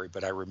backstory.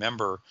 But I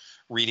remember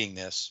reading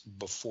this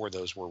before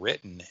those were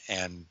written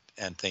and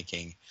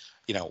thinking,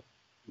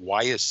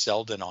 why is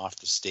Selden off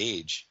the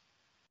stage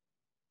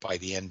by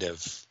the end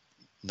of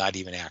not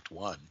even Act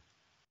 1?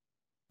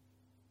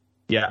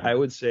 Yeah, I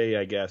would say,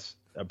 I guess,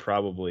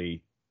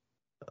 probably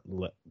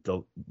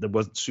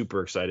wasn't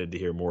super excited to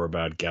hear more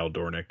about Gal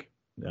Dornick.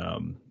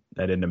 I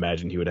didn't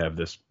imagine he would have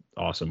this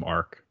awesome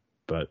arc,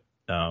 but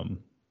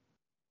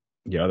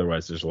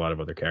otherwise there's a lot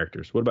of other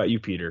characters. What about you,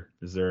 Peter?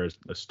 Is there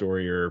a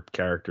story or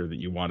character that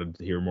you wanted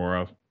to hear more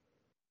of?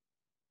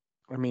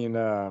 I mean,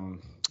 I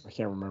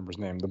can't remember his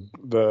name.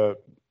 The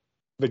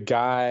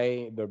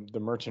guy, the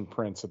merchant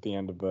prince at the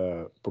end of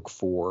the book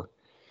 4.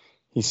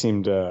 He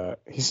seemed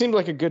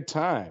like a good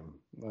time.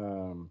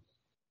 Not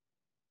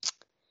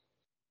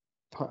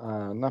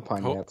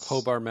Ponetz.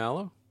 Hobart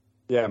Mallow?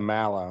 Yeah,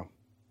 Mallow.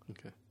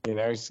 Okay.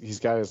 He's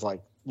got his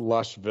like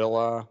lush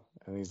villa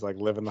and he's like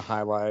living the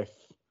high life.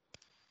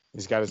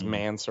 He's got his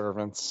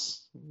manservants,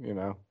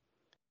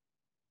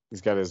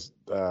 He's got his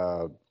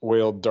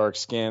oiled dark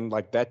skin.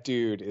 Like that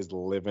dude is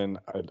living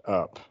it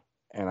up.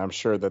 And I'm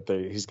sure that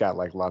he's got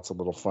like lots of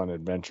little fun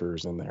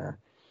adventures in there.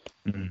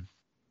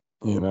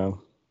 Mm-hmm.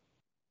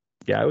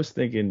 Yeah, I was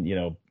thinking,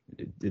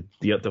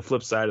 the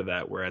flip side of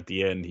that, where at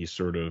the end he's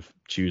sort of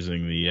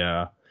choosing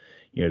the,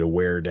 to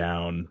wear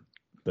down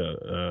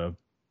the,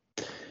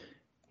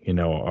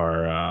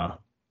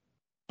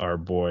 our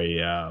boy,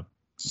 the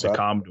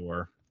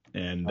Commodore,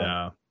 and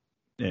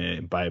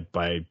by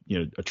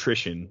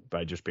attrition,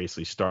 by just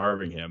basically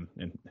starving him,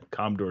 and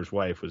Commodore's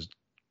wife was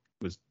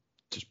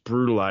just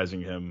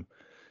brutalizing him.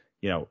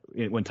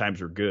 When times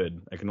were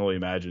good. I can only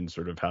imagine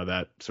sort of how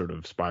that sort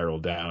of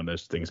spiraled down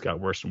as things got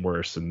worse and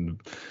worse,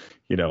 and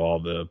all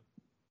the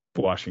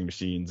washing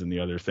machines and the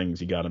other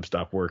things he got him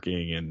stopped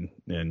working,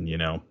 and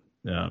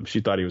she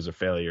thought he was a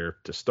failure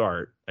to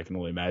start. I can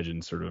only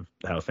imagine sort of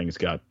how things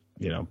got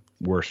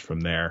worse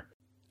from there.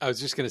 I was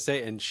just going to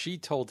say, and she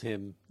told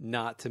him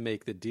not to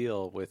make the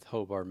deal with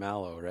Hobart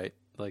Mallow, right?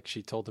 Like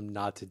she told him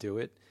not to do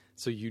it,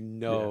 so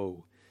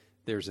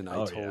there's an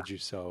 "I told you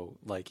so."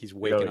 Like he's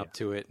waking up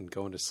to it and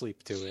going to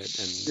sleep to it,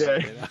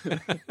 and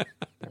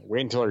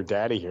wait until her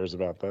daddy hears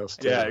about this.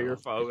 Too. Yeah, your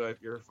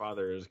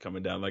father is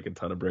coming down like a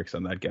ton of bricks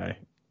on that guy.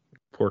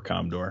 Poor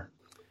Commodore.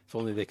 If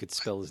only they could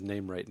spell his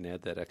name right and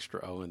add that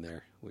extra O in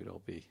there, we'd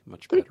all be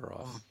much better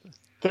off.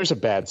 There's a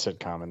bad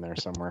sitcom in there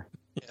somewhere.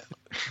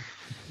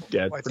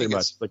 Yeah, it's pretty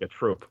much like a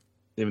trope,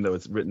 even though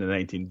it's written in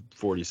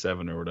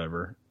 1947 or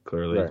whatever.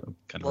 Clearly,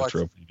 kind of a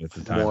trope at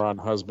the time. Moron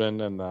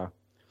husband and the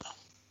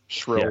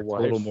shrill wife.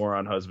 A little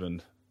moron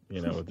husband,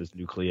 with his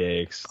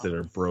nucleics that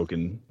are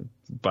broken,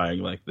 buying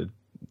like the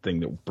thing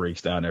that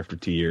breaks down after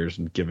 2 years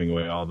and giving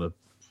away all the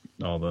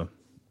the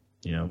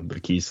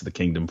keys to the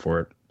kingdom for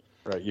it.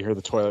 Right, you hear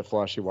the toilet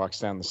flush. He walks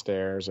down the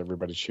stairs.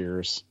 Everybody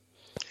cheers.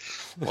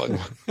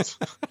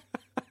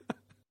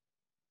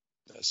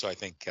 So I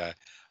think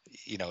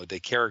the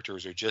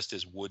characters are just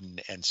as wooden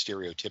and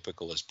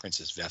stereotypical as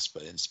Princess Vespa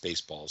in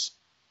Spaceballs,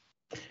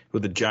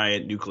 with a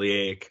giant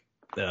nucleic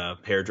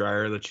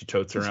hairdryer that she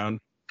totes around.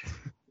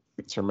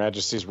 It's Her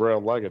Majesty's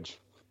royal luggage.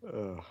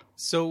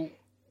 So,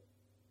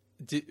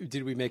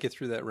 did we make it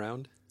through that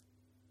round?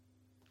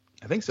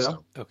 I think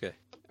so. Okay.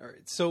 All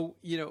right. So,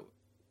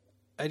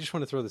 I just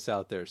want to throw this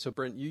out there. So,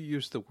 Brent, you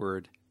used the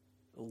word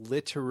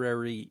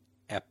literary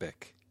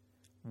epic.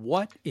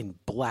 What in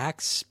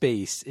black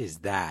space is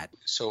that?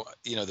 So,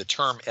 the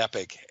term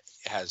epic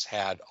has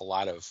had a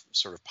lot of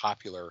sort of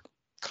popular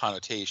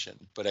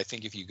connotation, but I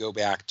think if you go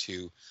back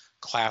to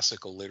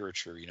classical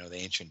literature, the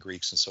ancient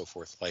Greeks and so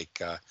forth, like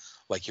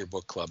your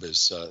book club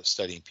is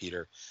studying,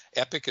 Peter,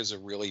 epic is a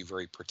really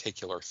very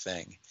particular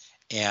thing,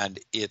 and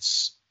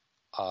it's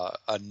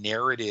a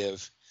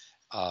narrative,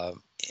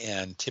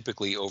 and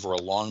typically over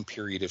a long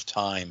period of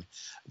time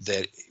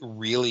that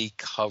really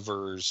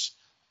covers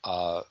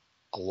a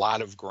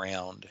lot of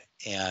ground,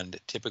 and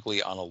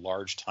typically on a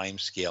large time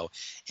scale,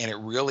 and it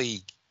really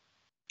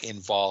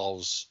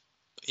involves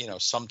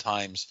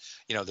sometimes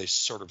these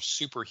sort of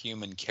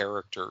superhuman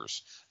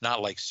characters,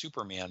 not like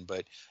Superman,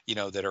 but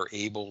that are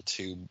able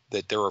to,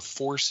 that there are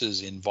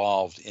forces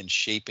involved in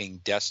shaping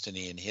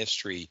destiny and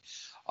history,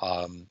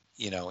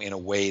 in a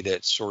way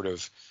that sort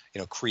of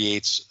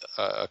creates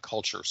a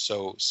culture.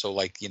 So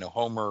like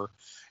Homer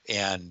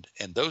and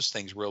those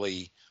things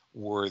really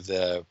were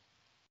the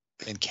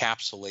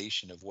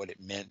encapsulation of what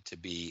it meant to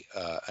be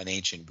an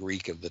ancient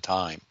Greek of the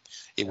time.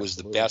 It was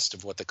the best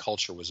of what the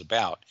culture was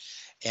about.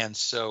 And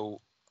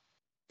so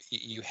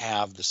you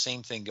have the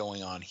same thing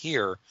going on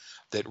here,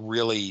 that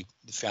really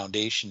the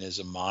Foundation is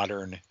a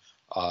modern,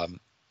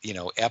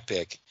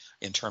 epic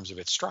in terms of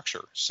its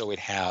structure. So it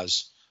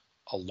has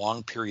a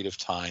long period of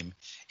time.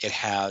 It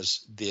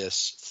has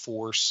this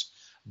force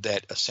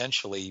that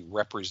essentially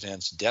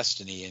represents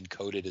destiny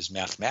encoded as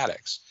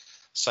mathematics.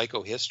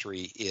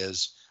 Psychohistory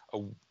is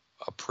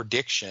a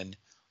prediction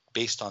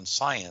based on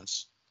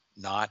science,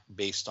 not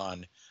based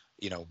on,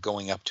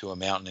 going up to a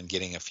mountain and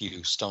getting a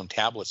few stone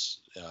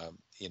tablets,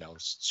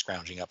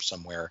 scrounging up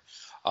somewhere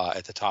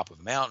at the top of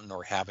a mountain,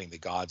 or having the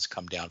gods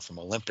come down from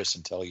Olympus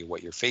and tell you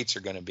what your fates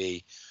are going to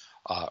be,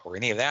 or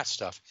any of that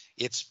stuff.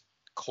 It's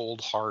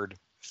cold, hard,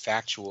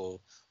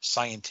 factual,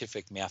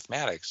 scientific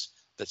mathematics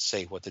that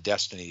say what the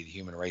destiny of the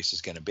human race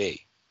is going to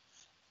be.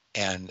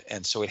 And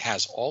so it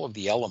has all of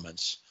the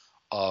elements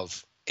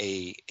of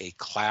a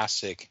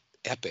classic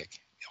epic.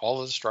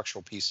 All of the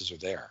structural pieces are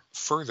there.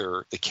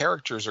 Further, the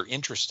characters are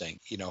interesting.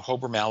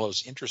 Hober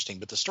Mallow's interesting,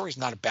 but the story's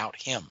not about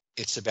him.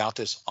 It's about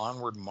this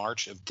onward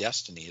march of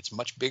destiny. It's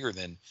much bigger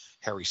than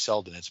Harry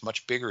Seldon. It's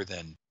much bigger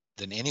than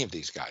any of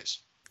these guys.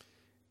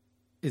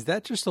 Is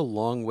that just a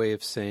long way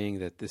of saying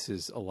that this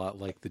is a lot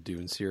like the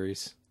Dune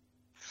series?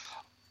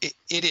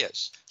 It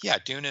is. Yeah,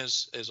 Dune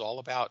is all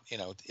about,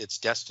 its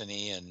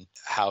destiny, and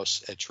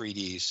House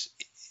Atreides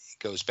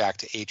goes back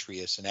to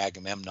Atreus and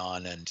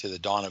Agamemnon and to the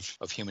dawn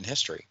of human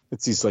history.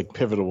 It's these like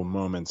pivotal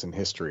moments in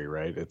history,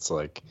 right? It's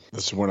like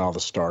this is when all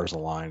the stars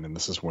align, and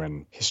this is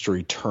when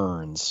history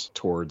turns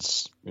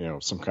towards,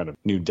 some kind of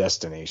new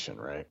destination,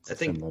 right? I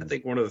think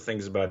one of the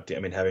things about,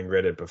 having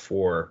read it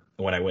before,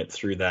 when I went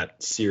through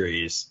that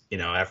series,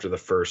 after the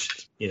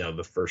first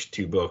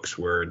two books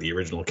where the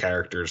original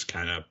characters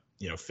kind of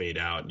fade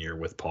out and you're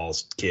with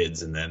Paul's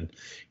kids, and then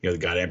the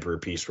God Emperor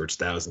piece where it's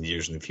thousands of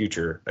years in the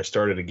future, I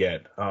started to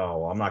get,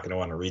 I'm not going to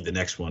want to read the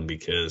next one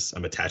because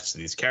I'm attached to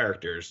these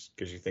characters,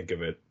 because you think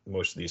of it,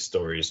 most of these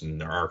stories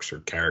and their arcs are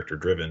character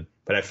driven.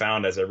 But I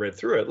found as I read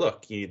through it,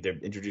 look, they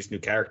introduced new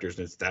characters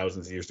and it's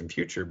thousands of years in the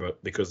future,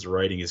 but because the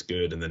writing is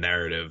good and the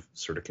narrative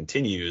sort of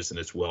continues and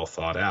it's well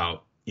thought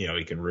out,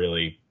 you can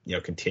really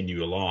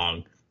continue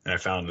along. And I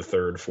found the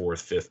third,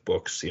 fourth, fifth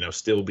books,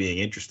 still being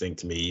interesting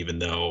to me, even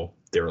though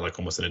they were like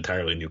almost an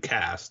entirely new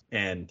cast.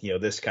 And,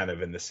 this kind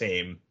of in the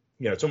same,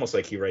 it's almost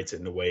like he writes it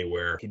in a way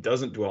where he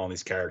doesn't dwell on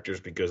these characters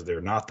because they're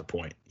not the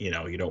point. You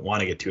don't want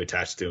to get too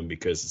attached to them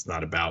because it's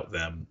not about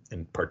them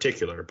in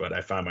particular. But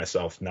I find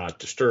myself not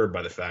disturbed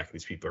by the fact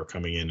these people are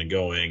coming in and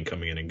going,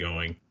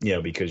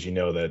 because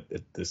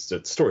that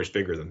the story's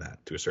bigger than that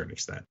to a certain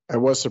extent. I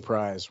was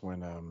surprised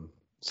when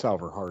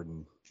Salvor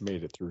Hardin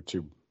made it through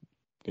two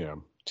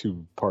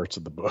parts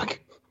of the book.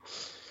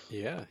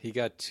 Yeah, he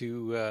got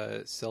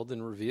two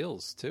Seldon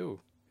reveals too.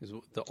 He's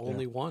the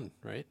only one,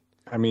 right?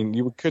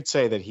 You could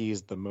say that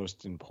he's the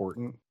most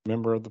important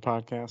member of the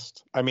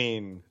podcast.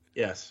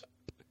 Yes,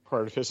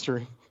 part of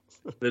history.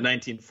 The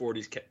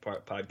 1940s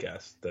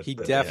podcast. He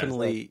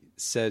definitely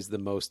says the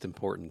most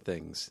important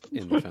things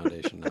in the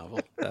Foundation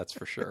novel. That's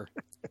for sure.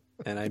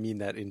 And I mean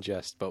that in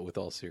jest, but with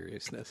all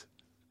seriousness.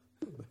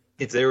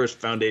 If there was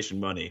Foundation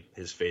money,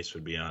 his face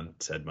would be on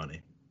said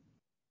money.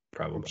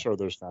 Probably. I'm sure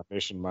there's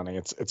Foundation money.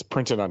 It's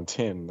printed on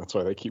tin. That's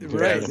why they keep doing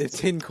right. it. It's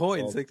tin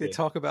coins. Like they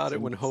talk about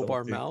it when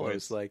Hober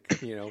Mallow's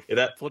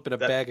flipping a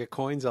bag of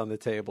coins on the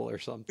table or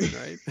something,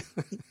 right?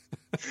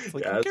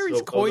 Who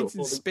carries coins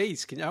in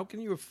space? How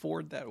can you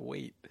afford that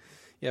weight?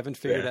 You haven't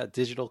figured out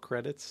digital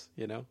credits,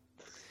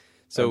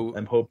 So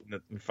I'm hoping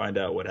that we find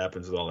out what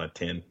happens with all that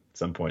tin at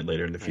some point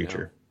later in the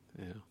future.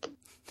 Yeah.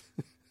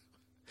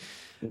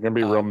 You're gonna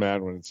be real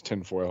mad when it's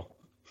tinfoil.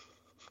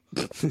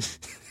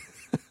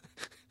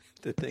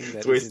 The thing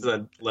it's wasted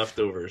on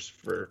leftovers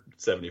for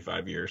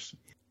 75 years.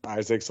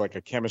 Isaac's like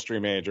a chemistry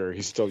major.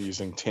 He's still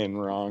using tin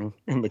wrong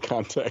in the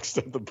context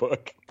of the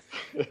book.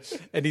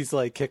 And he's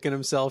like kicking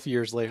himself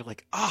years later,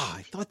 like,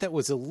 I thought that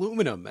was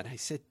aluminum. And I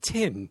said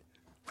tin.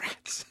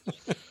 Rats.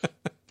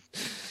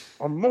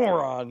 A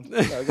moron.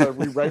 I got to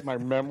rewrite my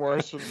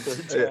memoirs for the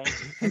third time.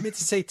 I meant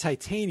to say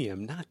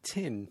titanium, not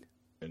tin.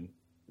 And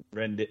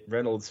the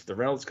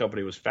Reynolds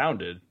Company was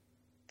founded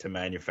to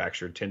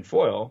manufacture tin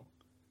foil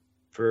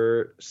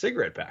for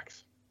cigarette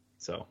packs.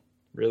 So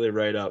really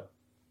right up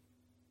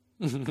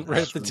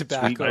right up the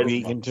tobacco.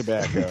 Vegan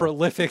tobacco.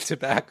 Prolific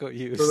tobacco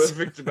use.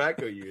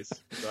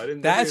 So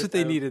that's what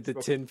they needed the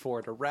tin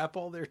for, to wrap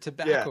all their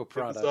tobacco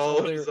products.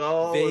 All their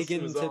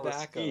vegan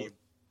tobacco.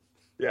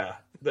 Yeah.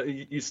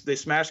 They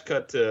smash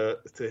cut to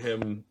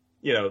him,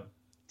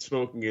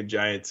 smoking a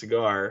giant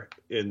cigar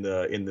in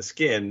the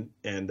skin,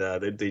 and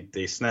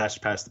they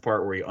snatched past the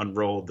part where he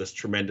unrolled this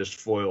tremendous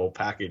foil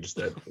package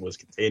that was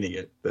containing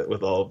it,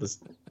 with all of this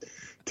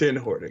tin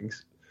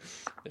hoardings.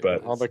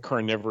 But all the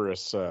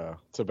carnivorous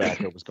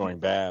tobacco was going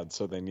bad,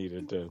 so they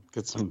needed to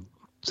get some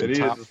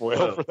top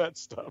foil for that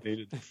stuff.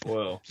 Needed the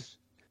foil.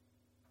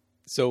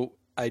 So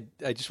I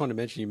just want to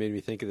mention, you made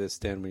me think of this,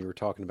 Dan, when you were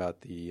talking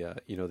about the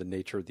the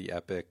nature of the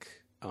epic,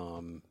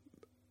 of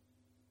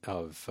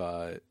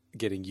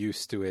getting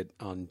used to it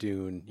on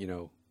Dune,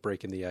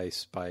 breaking the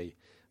ice by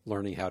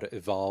learning how to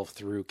evolve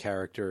through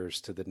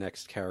characters to the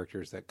next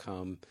characters that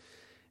come.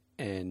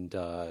 And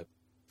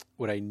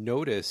what I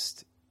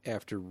noticed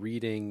after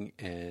reading,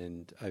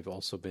 and I've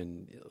also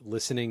been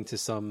listening to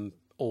some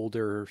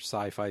older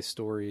sci-fi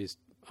stories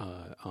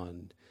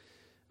on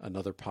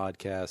another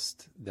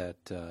podcast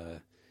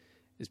that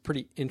is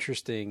pretty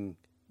interesting.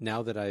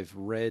 Now that I've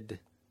read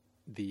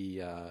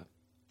the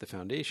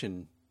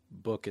Foundation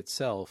book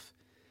itself,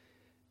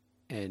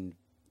 and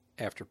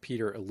after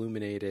Peter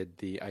illuminated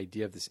the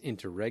idea of this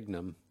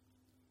interregnum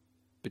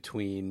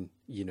between,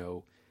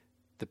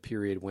 the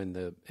period when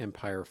the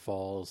empire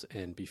falls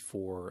and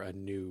before a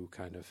new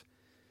kind of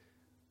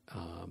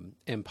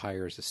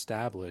empire is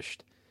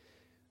established,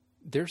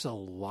 there's a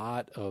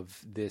lot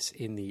of this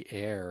in the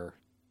air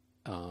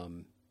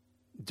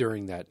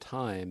during that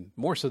time,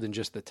 more so than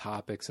just the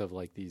topics of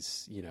like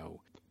these,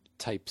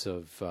 types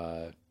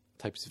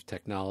of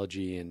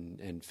technology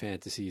and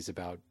fantasies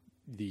about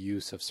the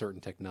use of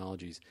certain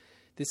technologies.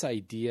 This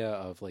idea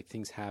of like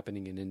things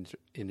happening in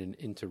an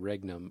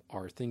interregnum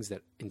are things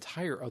that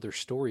entire other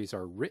stories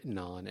are written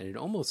on, and it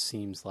almost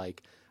seems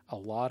like a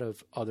lot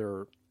of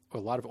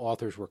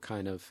authors were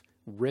kind of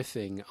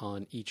riffing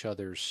on each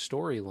other's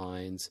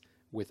storylines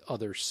with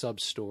other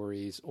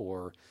sub-stories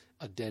or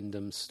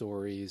addendum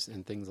stories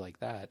and things like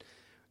that.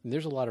 And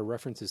there's a lot of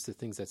references to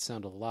things that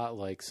sound a lot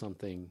like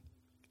something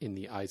in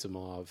the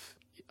Asimov,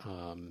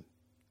 and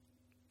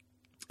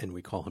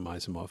we call him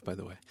Asimov, by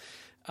the way,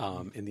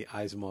 in the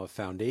Asimov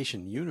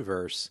Foundation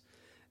universe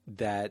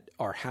that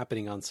are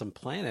happening on some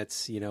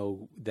planets,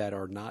 that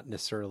are not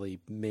necessarily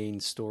main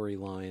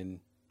storyline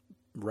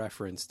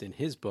referenced in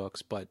his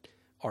books, but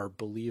are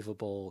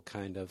believable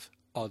kind of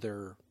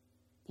other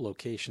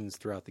locations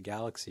throughout the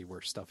galaxy where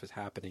stuff is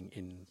happening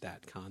in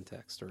that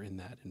context or in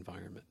that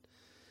environment.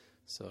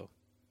 So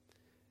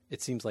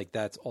it seems like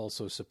that's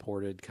also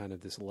supported kind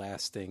of this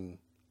lasting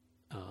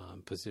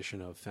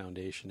position of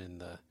Foundation in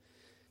the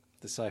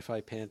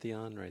sci-fi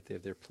pantheon, right? They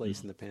have their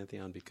place in the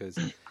pantheon because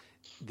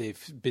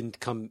they've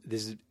become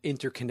this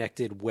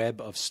interconnected web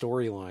of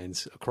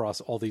storylines across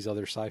all these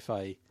other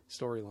sci-fi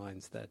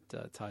storylines that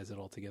ties it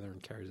all together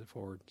and carries it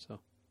forward. So,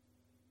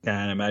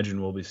 and I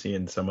imagine we'll be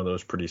seeing some of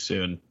those pretty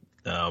soon.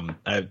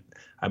 My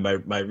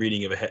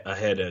reading of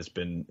ahead has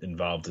been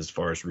involved as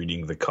far as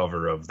reading the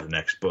cover of the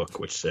next book,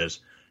 which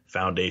says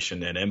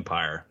Foundation and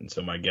Empire. And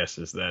so my guess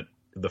is that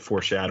the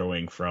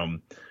foreshadowing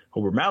from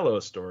Hober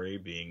Mallow's story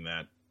being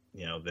that,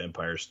 the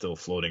Empire is still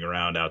floating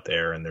around out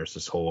there, and there's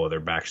this whole other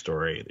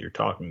backstory that you're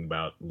talking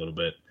about a little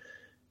bit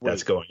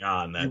that's going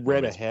on. That you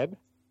read ahead?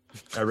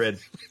 I read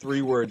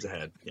 3 words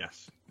ahead.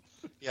 Yes.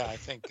 Yeah, I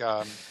think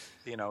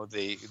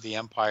the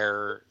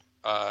Empire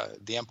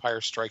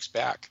Strikes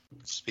Back.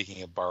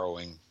 Speaking of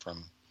borrowing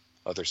from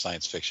other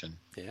science fiction.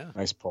 Yeah.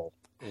 Nice pull.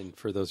 And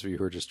for those of you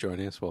who are just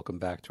joining us, welcome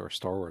back to our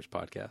Star Wars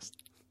podcast.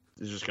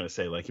 I was just going to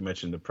say, like you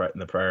mentioned in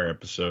the prior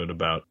episode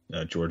about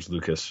George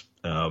Lucas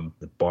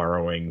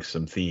borrowing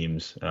some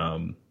themes.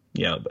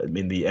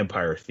 The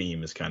Empire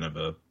theme is kind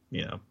of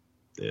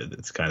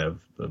it's kind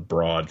of a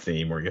broad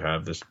theme where you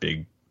have this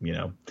big,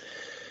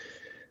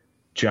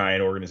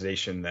 giant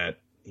organization that,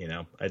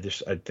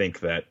 I think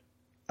that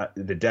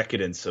the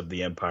decadence of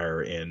the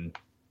Empire in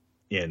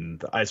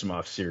the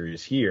Asimov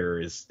series here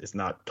is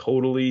not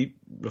totally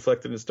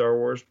reflected in Star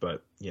Wars,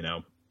 but,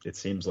 it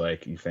seems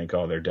like you think,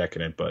 oh, they're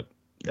decadent, but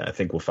I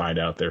think we'll find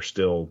out they're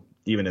still,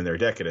 even in their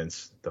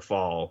decadence, the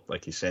fall,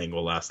 like he's saying,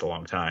 will last a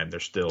long time.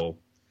 There's still,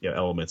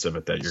 elements of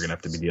it that you're going to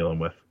have to be dealing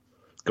with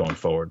going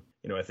forward.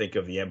 I think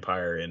of the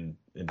Empire in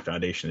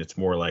Foundation, it's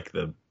more like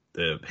the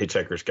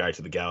Hitchhiker's Guide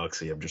to the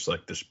Galaxy of just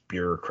like this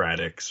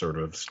bureaucratic sort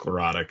of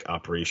sclerotic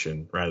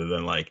operation rather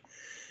than like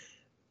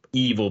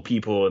evil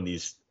people and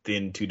these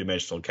thin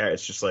 2-dimensional characters.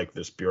 It's just like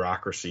this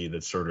bureaucracy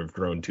that's sort of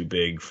grown too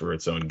big for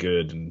its own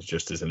good and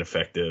just is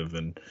ineffective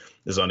and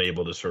is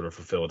unable to sort of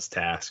fulfill its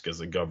task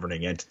as a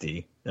governing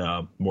entity,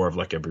 more of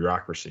like a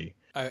bureaucracy.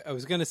 I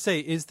was going to say,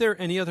 is there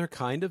any other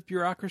kind of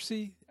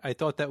bureaucracy? I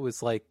thought that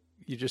was like,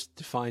 you just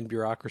defined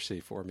bureaucracy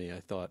for me.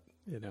 I thought,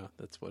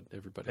 that's what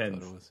everybody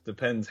thought it was.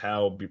 Depends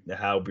how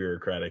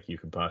bureaucratic you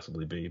can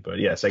possibly be. But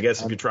yes, I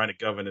guess if you're trying to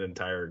govern an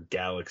entire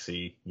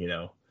galaxy,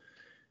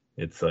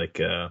 it's like,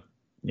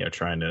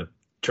 trying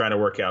to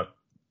work out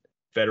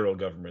federal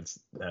governments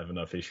have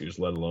enough issues,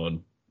 let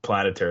alone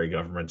planetary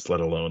governments, let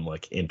alone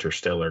like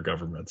interstellar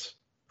governments.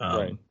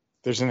 Right.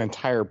 There's an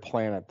entire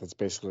planet that's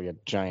basically a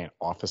giant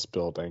office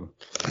building,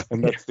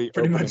 and that's the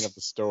opening of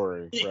the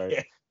story, right?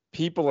 Yeah.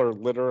 People are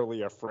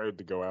literally afraid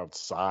to go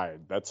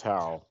outside. That's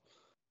how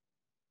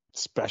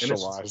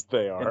specialized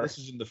they are. And this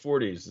is in the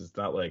 40s. It's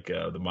not like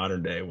the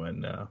modern day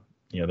when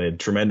they had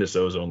tremendous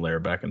ozone layer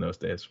back in those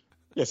days.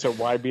 Yeah, so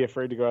why be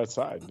afraid to go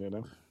outside,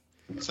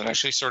 So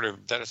actually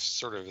that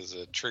is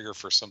a trigger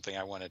for something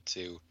I wanted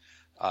to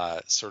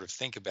sort of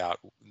think about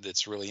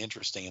that's really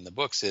interesting in the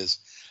books is,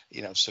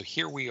 so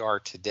here we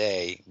are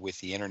today with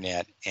the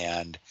internet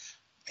and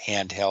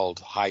handheld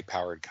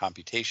high-powered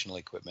computational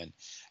equipment,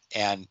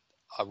 and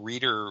a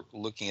reader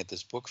looking at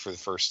this book for the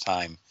first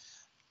time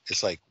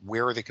is like,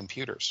 where are the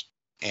computers?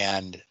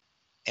 And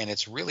And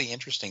it's really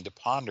interesting to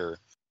ponder,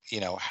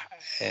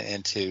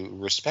 and to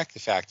respect the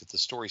fact that the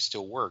story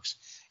still works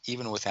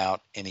even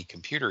without any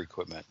computer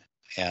equipment.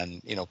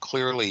 And,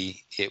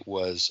 clearly it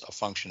was a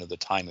function of the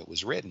time it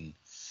was written.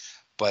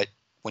 But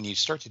when you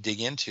start to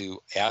dig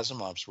into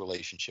Asimov's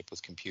relationship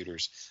with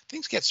computers,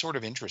 things get sort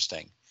of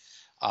interesting,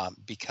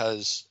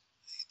 because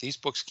these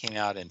books came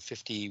out in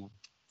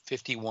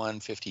 51,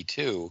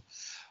 52.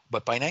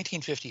 But by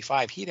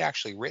 1955, he'd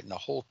actually written a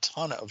whole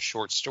ton of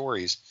short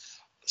stories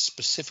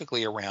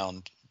specifically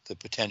around the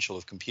potential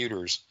of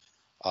computers.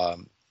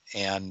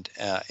 And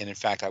in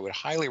fact, I would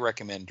highly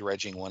recommend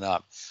dredging one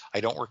up. I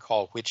don't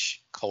recall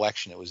which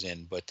collection it was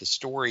in, but the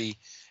story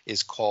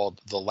is called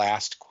The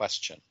Last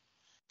Question.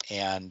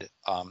 And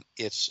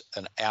it's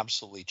an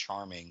absolutely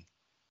charming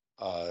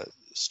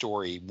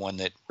story, one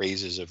that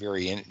raises a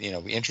very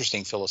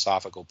interesting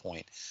philosophical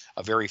point,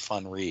 a very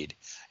fun read.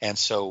 And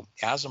so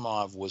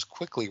Asimov was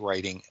quickly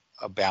writing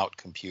about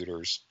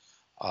computers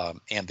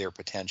and their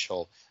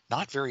potential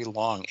not very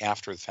long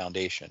after the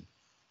Foundation.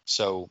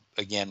 So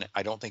again,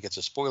 I don't think it's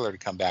a spoiler to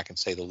come back and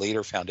say the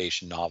later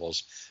Foundation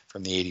novels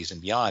from the 80s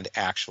and beyond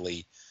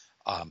actually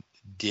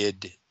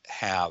did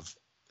have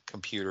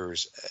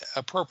computers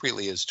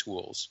appropriately as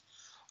tools.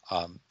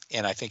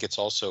 And I think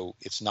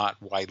it's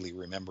not widely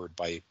remembered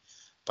by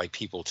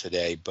people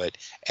today, but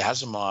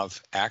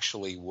Asimov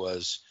actually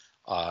was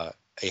a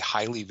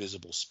highly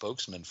visible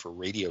spokesman for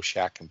Radio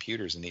Shack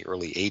computers in the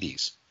early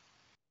 80s.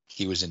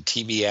 He was in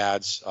TV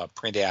ads,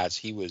 print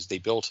ads. They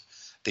built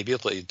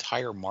an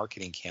entire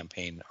marketing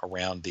campaign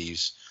around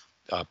these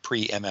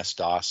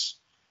pre-MS-DOS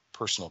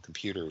personal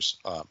computers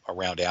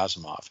around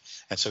Asimov,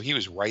 and so he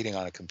was writing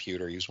on a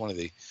computer. He was one of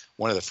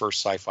the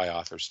first sci-fi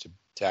authors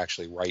to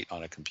actually write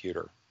on a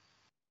computer.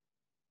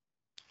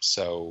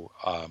 So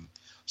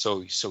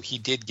he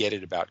did get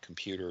it about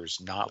computers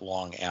not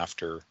long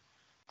after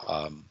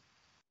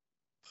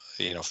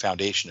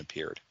Foundation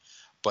appeared,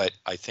 but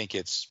I think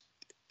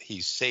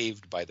he's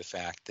saved by the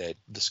fact that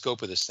the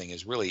scope of this thing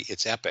is really,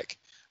 it's epic,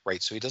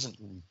 right? So it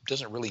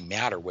doesn't really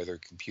matter whether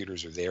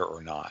computers are there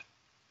or not.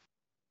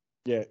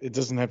 Yeah, it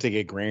doesn't have to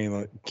get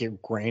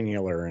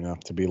granular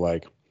enough to be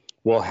like,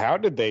 well, how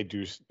did they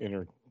do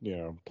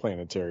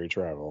planetary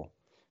travel?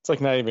 It's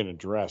like not even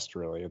addressed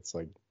really. It's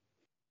like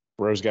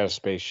Rose got a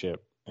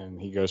spaceship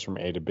and he goes from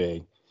A to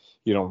B.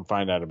 You don't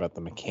find out about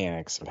the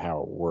mechanics of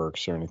how it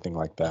works or anything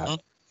like that.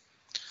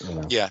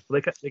 Mm-hmm. Yeah,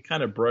 they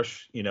kind of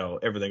brush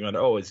everything on.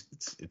 Oh,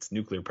 it's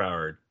nuclear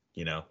powered.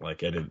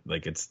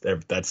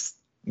 That's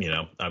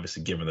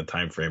obviously given the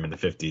time frame in the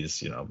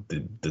 50s.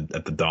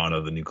 At the dawn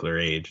of the nuclear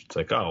age, it's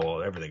like, oh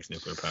well, everything's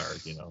nuclear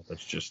powered.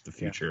 That's just the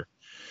future,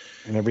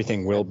 and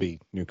everything will be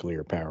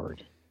nuclear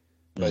powered.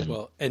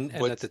 But and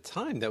at the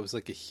time that was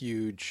like a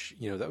huge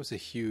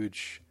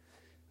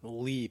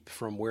leap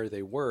from where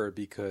they were,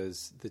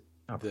 because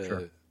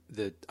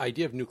the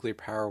idea of nuclear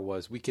power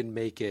was we can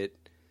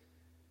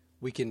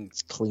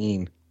it's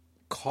clean,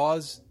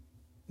 cause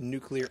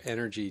nuclear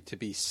energy to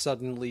be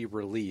suddenly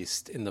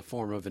released in the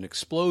form of an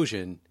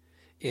explosion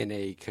in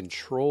a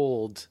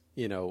controlled,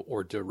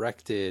 or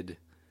directed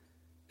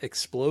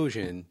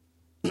explosion.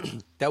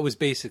 That was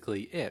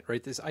basically it,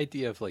 right? This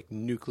idea of like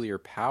nuclear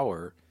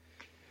power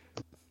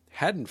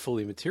hadn't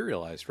fully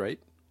materialized, right?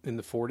 In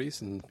the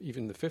 40s and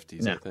even the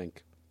 50s, no. I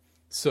think.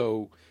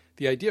 So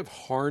the idea of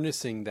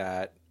harnessing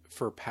that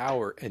for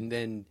power, and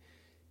then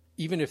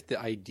even if the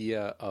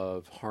idea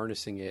of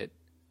harnessing it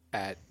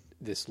at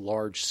this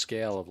large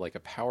scale of like a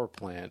power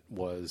plant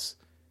was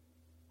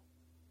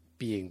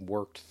being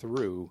worked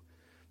through,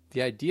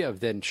 the idea of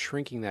then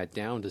shrinking that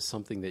down to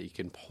something that you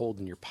can hold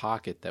in your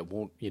pocket that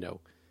won't,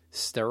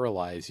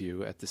 sterilize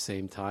you at the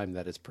same time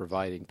that it's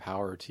providing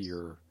power to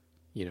your,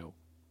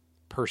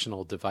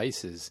 personal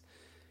devices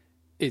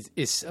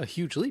is a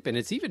huge leap. And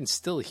it's even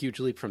still a huge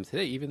leap from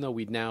today, even though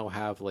we now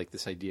have like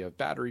this idea of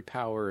battery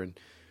power and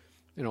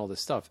all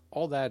this stuff.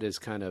 All that is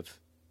kind of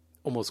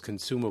almost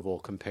consumable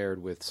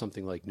compared with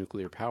something like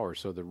nuclear power.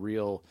 So the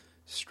real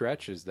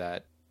stretch is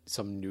that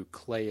some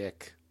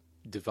nucleic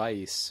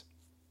device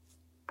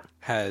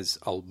has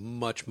a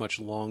much, much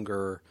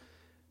longer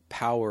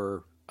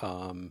power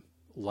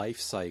life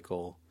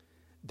cycle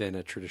than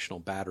a traditional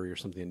battery or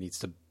something that needs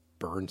to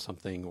burn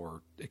something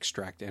or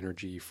extract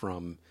energy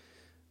from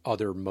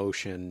other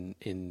motion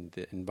in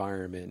the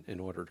environment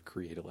in order to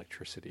create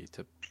electricity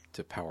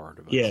to power our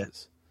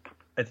devices.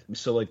 Yeah.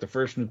 So like the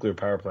first nuclear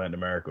power plant in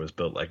America was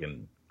built like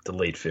in the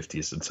late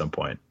 50s at some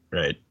point,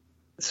 right?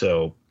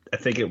 So I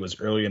think it was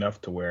early enough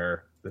to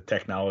where the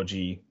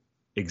technology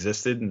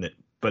existed,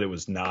 but it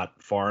was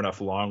not far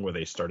enough along where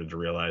they started to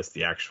realize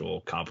the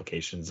actual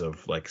complications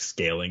of like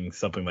scaling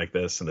something like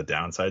this and the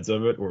downsides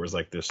of it, where it was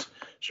like this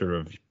sort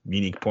of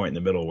unique point in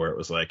the middle where it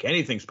was like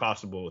anything's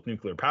possible with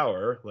nuclear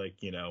power, like,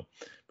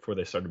 before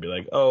they started to be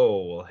like,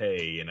 oh, well,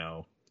 hey,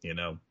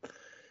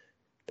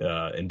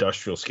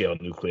 industrial scale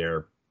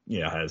nuclear,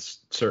 has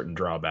certain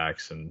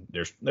drawbacks, and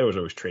there was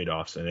always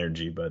trade-offs in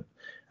energy. But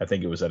I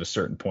think it was at a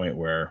certain point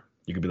where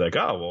you could be like,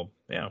 oh, well,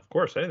 yeah, of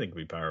course, anything could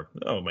be powered.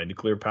 Oh, my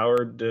nuclear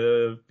powered,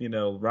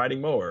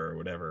 riding mower or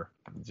whatever.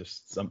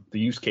 Just the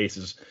use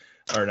cases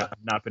are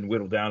not been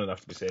whittled down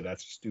enough to say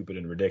that's stupid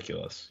and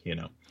ridiculous,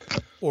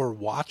 Or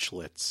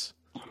watchlets.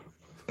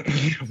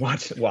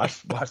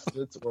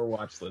 Watchlets or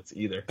watchlets,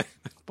 either.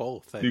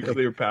 Both.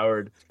 Nuclear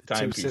powered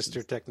Two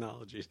sister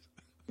technologies.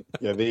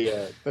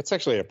 Yeah, that's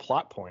actually a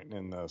plot point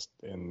in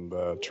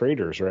the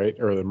Traders, right?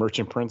 Or the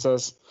Merchant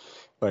Princess.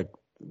 Like,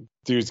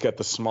 dude's got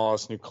the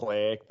smallest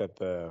nucleic that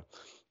the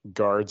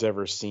guards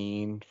ever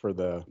seen for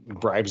the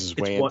bribes his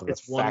way into the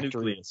factory. One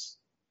nucleus.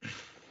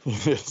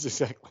 It's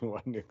exactly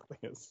one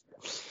nucleus.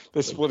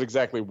 They split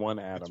exactly one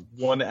atom.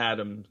 It's one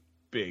atom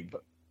big.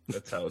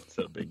 That's how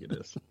big it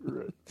is.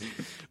 Right.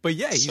 But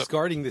yeah, he's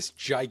guarding this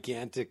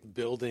gigantic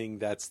building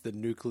that's the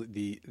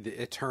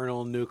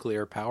eternal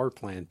nuclear power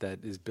plant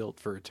that is built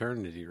for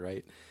eternity,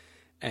 right?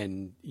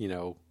 And,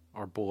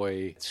 our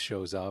boy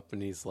shows up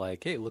and he's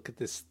like, hey, look at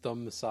this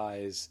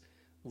thumb-size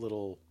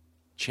little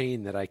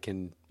chain that I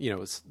can,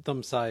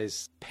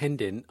 thumb-size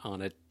pendant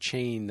on a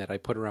chain that I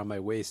put around my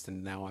waist,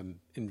 and now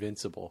I'm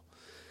invincible.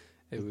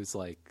 It was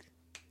like,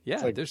 yeah,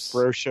 it's like there's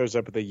bro shows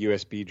up with a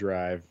USB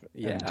drive,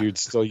 and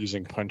dude's still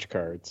using punch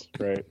cards,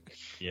 right?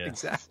 Yeah,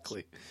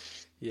 exactly.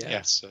 Yeah.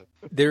 Yes.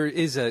 There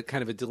is a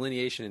kind of a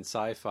delineation in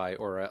sci-fi,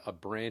 or a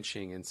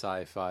branching in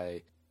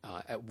sci-fi.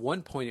 At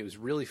one point, it was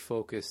really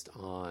focused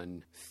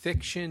on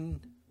fiction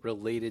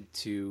related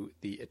to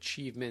the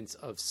achievements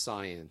of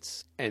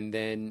science. And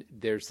then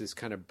there's this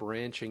kind of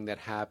branching that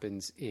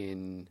happens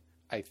in,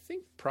 I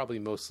think, probably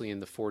mostly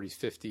in the 40s,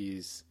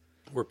 50s,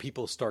 where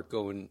people start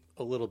going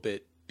a little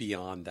bit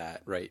beyond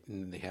that, right?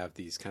 And they have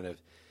these kind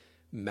of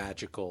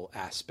magical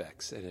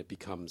aspects, and it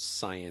becomes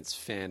science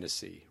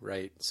fantasy,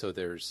 right? So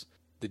there's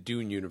the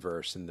Dune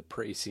universe and the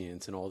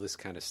Praesians and all this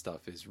kind of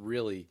stuff is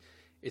really,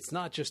 it's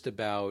not just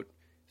about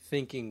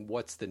thinking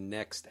what's the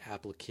next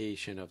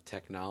application of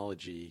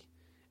technology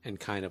and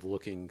kind of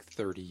looking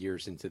 30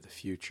 years into the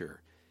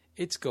future.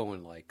 It's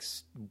going like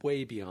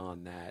way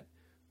beyond that,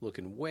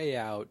 looking way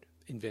out,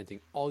 inventing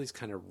all these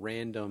kind of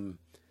random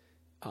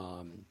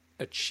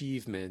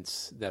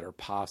achievements that are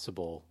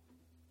possible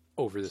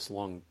over this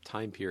long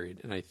time period.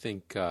 And I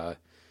think it'll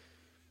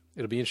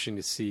be interesting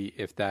to see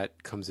if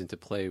that comes into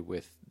play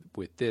with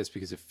this,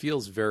 because it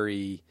feels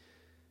very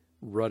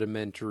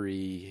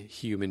rudimentary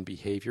human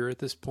behavior at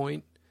this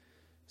point.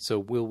 So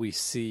will we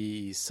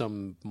see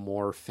some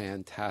more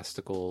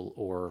fantastical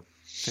or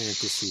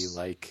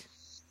fantasy-like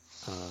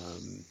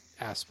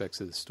aspects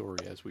of the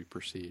story as we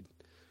proceed?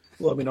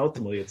 Well, I mean,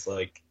 ultimately, it's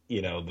like,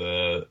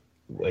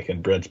 like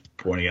in Brent's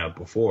pointing out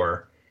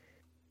before,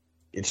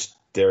 it's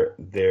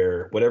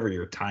their whatever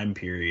your time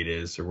period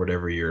is or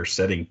whatever your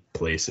setting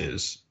place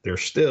is,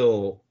 there's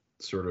still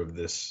sort of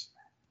this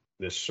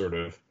sort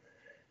of,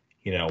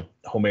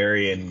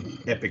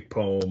 Homerian epic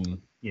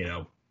poem,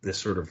 this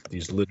sort of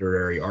these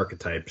literary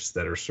archetypes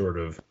that are sort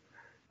of,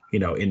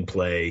 in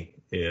play,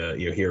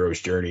 hero's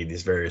journey,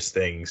 these various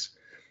things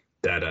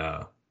that,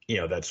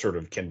 that sort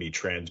of can be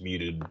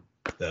transmuted,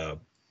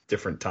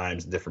 different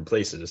times, different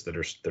places that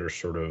are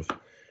sort of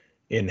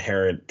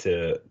inherent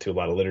to a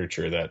lot of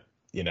literature that,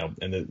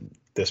 and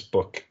this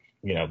book,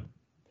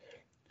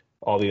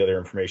 all the other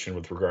information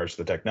with regards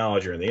to the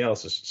technology or anything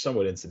else is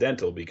somewhat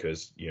incidental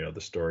because,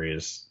 the story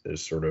is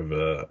sort of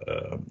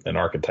an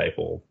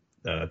archetypal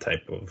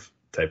type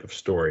of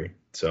story.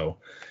 So,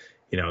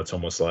 it's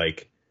almost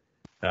like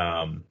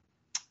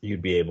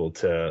you'd be able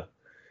to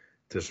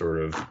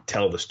sort of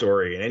tell the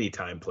story in any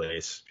time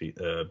place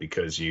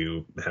because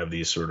you have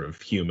these sort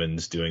of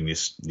humans doing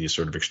these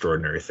sort of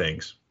extraordinary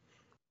things.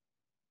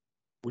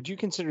 Would you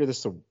consider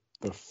this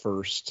the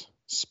first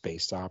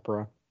space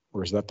opera,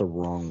 or is that the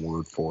wrong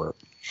word for it?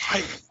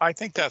 I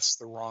think that's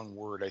the wrong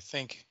word. I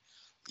think,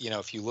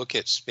 if you look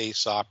at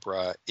space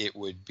opera, it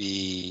would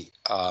be,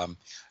 and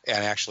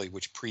actually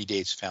which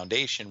predates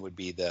Foundation, would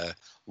be the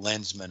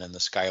Lensman and the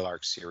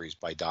Skylark series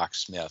by Doc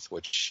Smith,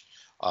 which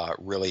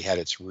really had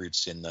its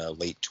roots in the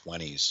late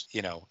 20s,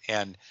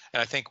 and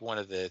I think one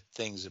of the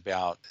things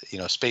about,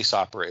 space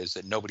opera is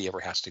that nobody ever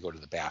has to go to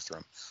the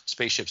bathroom.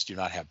 Spaceships do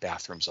not have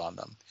bathrooms on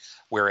them.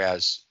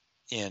 Whereas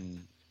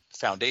in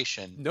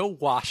Foundation, no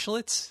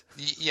washlets.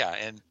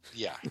 And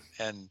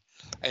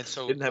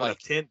so didn't have enough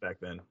tin back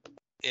then.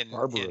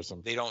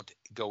 Barbarism. They don't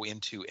go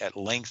into at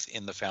length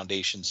in the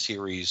Foundation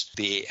series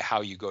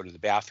how you go to the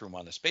bathroom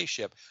on the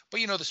spaceship,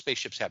 but the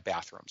spaceships have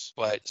bathrooms.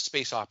 But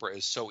space opera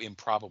is so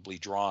improbably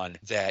drawn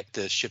that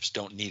the ships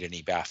don't need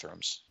any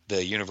bathrooms.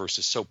 The universe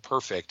is so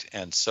perfect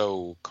and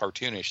so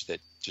cartoonish that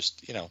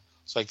just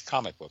it's like a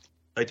comic book.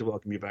 I'd like to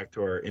welcome you back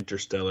to our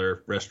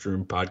Interstellar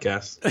Restroom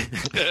podcast.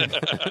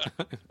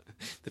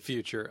 The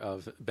future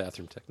of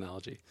bathroom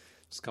technology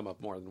has come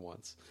up more than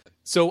once.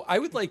 So I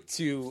would like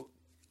to,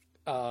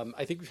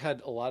 I think we've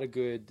had a lot of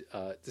good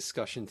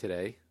discussion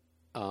today.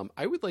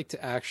 I would like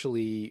to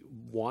actually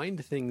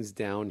wind things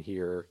down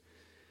here.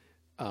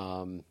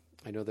 I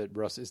know that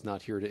Russ is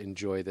not here to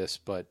enjoy this,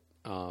 but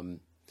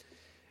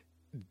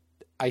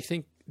I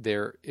think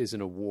there is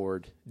an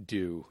award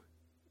due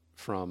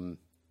from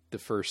the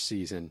first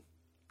season,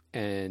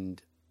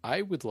 and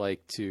I would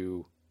like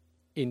to,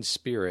 in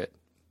spirit,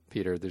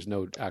 Peter, there's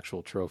no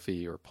actual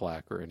trophy or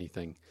plaque or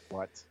anything.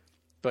 What?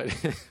 But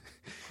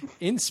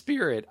in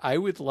spirit, I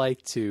would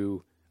like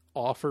to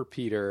offer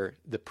Peter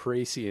the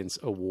Prescience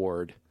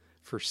Award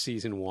for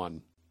season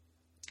 1.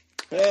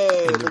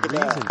 Hey, And the look at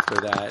reason that.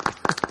 for that,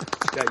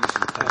 Got you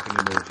some clapping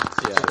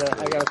emojis.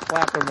 yeah, I got a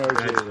clap emoji.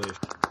 Congratulations.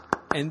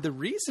 and the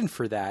reason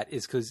for that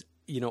is because,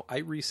 I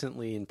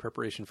recently, in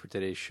preparation for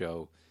today's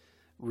show,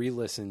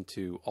 re-listened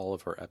to all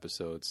of our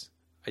episodes.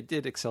 I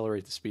did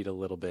accelerate the speed a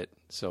little bit,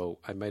 so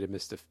I might have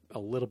missed a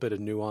little bit of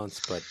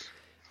nuance, but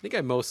I think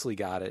I mostly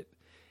got it.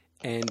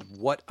 And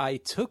what I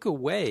took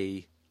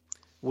away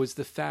was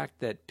the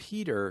fact that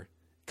Peter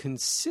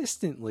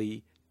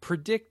consistently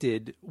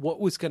predicted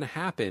what was going to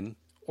happen,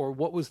 or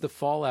what was the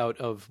fallout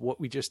of what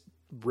we just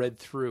read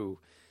throughout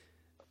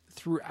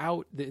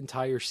the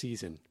entire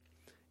season.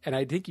 And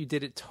I think you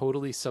did it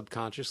totally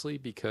subconsciously,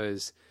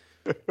 because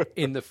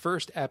in the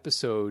first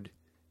episode,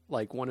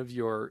 like, one of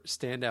your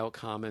standout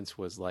comments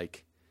was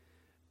like,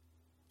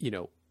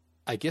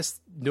 I guess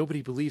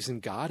nobody believes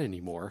in God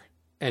anymore.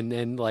 And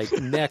then, like,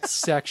 next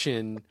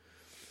section,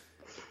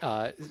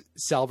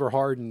 Salvor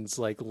Hardin's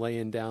like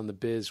laying down the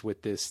biz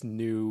with this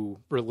new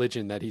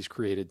religion that he's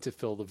created to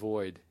fill the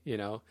void,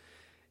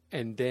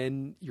 And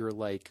then you're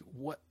like,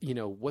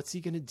 what's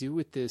he going to do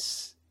with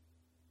this,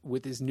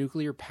 with his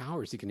nuclear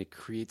power? Is he going to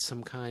create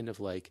some kind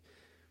of like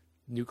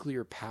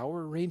nuclear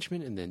power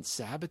arrangement and then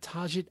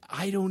sabotage it?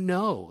 I don't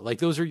know. Like,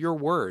 those are your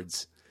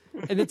words.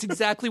 And it's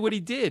exactly what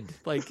he did.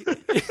 Like,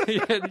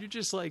 you're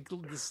just like,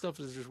 this stuff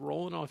is just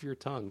rolling off your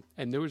tongue.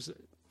 And there was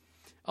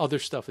other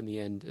stuff in the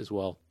end as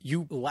well.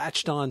 You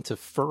latched on to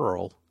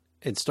Furl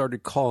and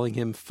started calling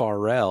him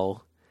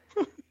Farrell.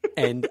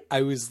 And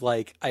I was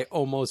like, I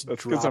almost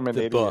dropped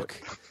the book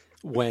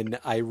when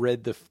I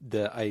read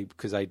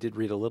because I did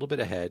read a little bit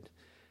ahead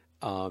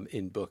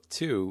in book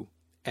 2.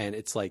 And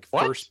it's like,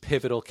 What? first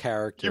pivotal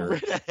character. You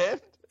read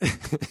ahead?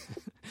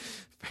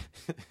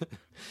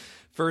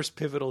 First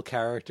pivotal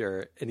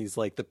character, and he's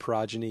like the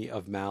progeny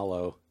of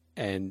Mallow,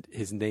 and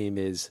his name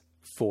is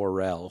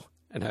Forel.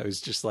 And I was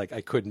just like,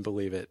 I couldn't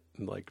believe it.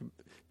 And like,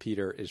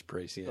 Peter is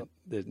prescient.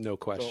 There's no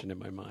question in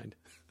my mind.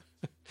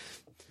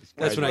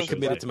 That's when I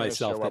committed to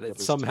myself that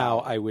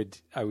somehow I would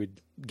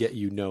get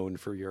you known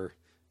for your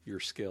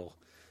skill,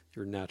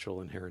 your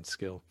natural inherent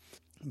skill.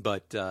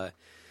 But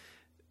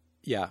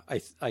yeah,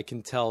 I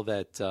can tell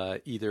that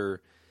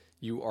either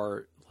you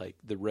are like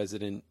the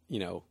resident,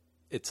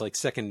 it's like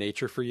second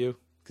nature for you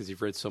because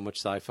you've read so much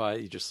sci-fi,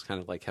 you just kind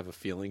of like have a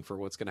feeling for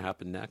what's going to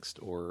happen next,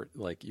 or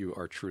like you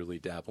are truly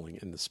dabbling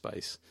in the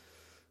spice.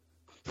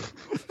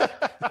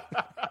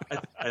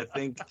 I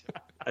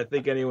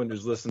think anyone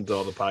who's listened to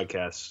all the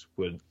podcasts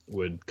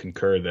would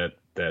concur that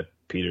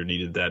Peter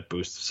needed that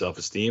boost of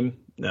self-esteem,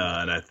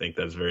 and I think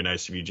that's very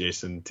nice of you,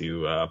 Jason,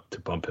 to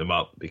pump him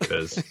up,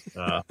 because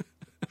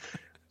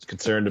he's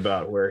concerned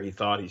about where he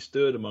thought he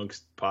stood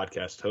amongst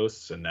podcast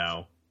hosts, and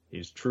now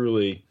he's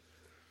truly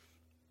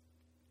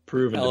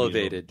proven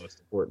elevated, to be the most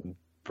important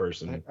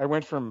person. I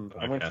went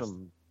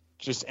from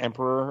just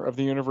Emperor of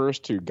the Universe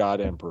to God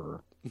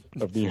Emperor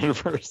of the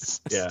Universe.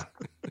 Yeah.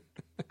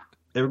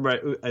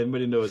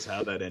 Everybody knows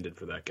how that ended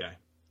for that guy.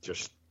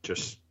 Just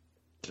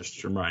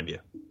to remind you.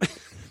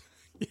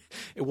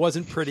 It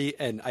wasn't pretty,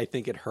 and I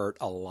think it hurt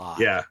a lot.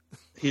 Yeah.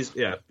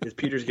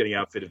 Peter's getting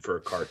outfitted for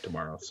a cart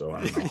tomorrow, so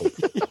I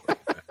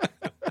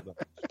don't know.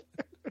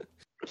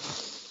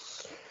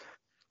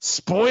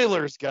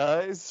 Spoilers,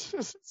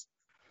 guys.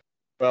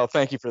 Well,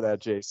 thank you for that,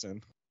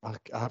 Jason. I'll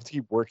have to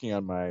keep working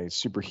on my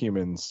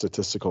superhuman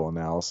statistical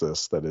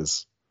analysis that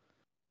is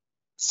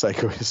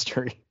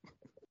psychohistory.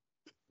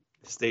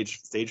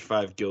 Stage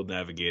 5 guild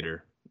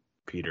navigator,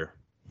 Peter.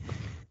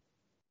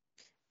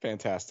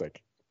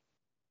 Fantastic.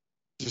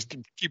 Just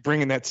keep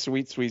bringing that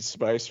sweet, sweet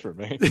spice for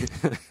me.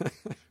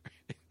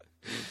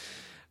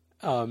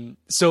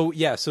 So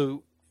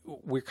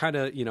we're kind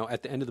of,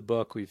 at the end of the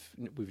book, we've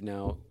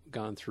now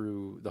gone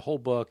through the whole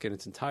book in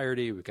its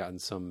entirety. We've gotten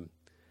some,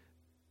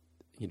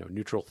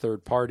 neutral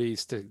third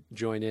parties to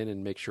join in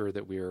and make sure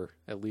that we're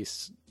at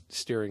least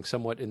steering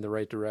somewhat in the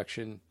right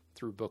direction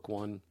through book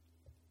 1.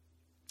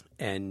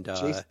 And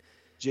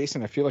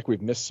Jason, I feel like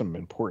we've missed some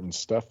important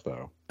stuff,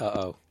 though.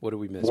 Uh-oh. What did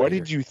we miss? What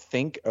Peter? did you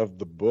think of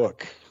the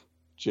book,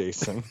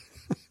 Jason?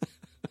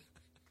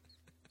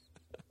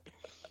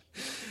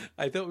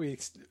 I thought we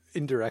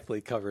indirectly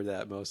covered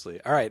that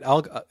mostly. All right.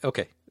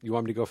 Okay. You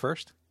want me to go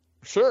first?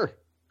 Sure.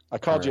 I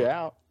called you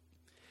out.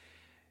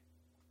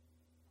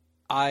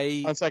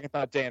 On second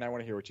thought, Dan, I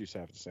want to hear what you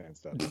have to say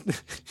instead.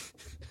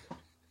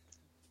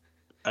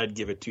 I'd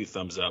give it 2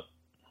 thumbs up.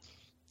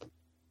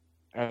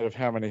 Out of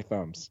how many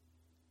thumbs?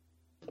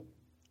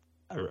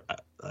 I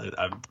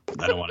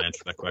don't want to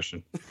answer that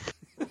question.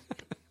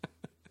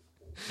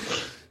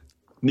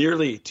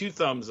 Nearly 2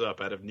 thumbs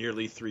up out of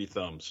nearly 3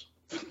 thumbs.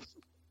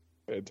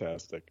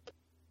 Fantastic.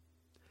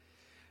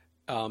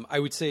 I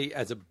would say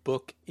as a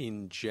book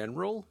in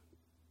general,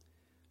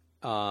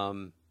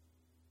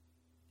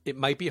 it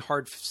might be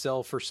hard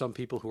sell for some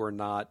people who are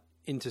not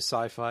into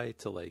sci-fi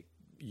to like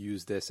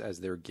use this as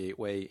their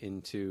gateway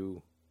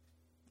into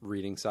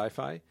reading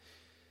sci-fi.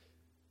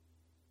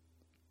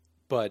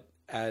 But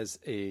as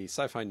a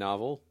sci-fi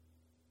novel,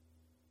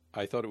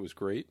 I thought it was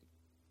great.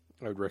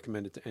 I would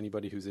recommend it to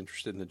anybody who's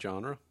interested in the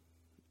genre.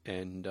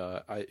 And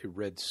it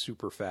read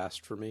super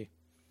fast for me.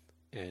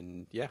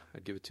 And yeah,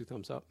 I'd give it 2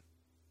 thumbs up.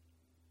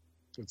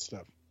 Good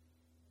stuff.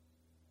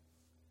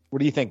 What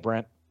do you think,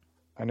 Brent?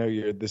 I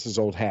know this is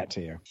old hat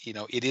to you.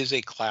 It is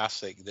a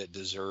classic that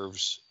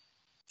deserves,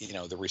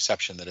 the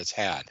reception that it's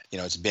had.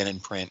 It's been in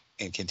print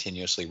and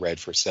continuously read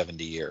for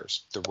 70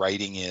 years. The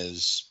writing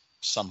is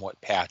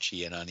somewhat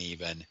patchy and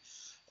uneven,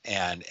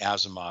 and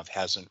Asimov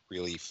hasn't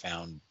really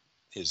found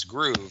his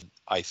groove.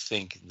 I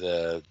think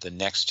the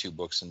next 2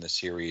 books in the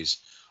series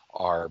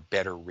are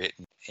better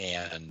written,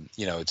 and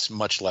it's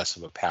much less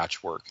of a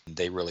patchwork.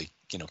 They really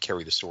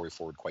carry the story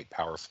forward quite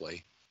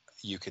powerfully.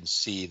 You can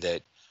see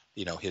that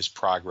his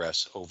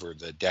progress over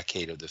the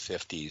decade of the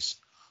 50s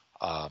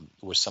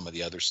with some of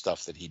the other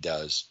stuff that he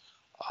does.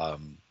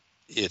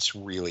 It's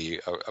really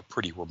a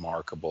pretty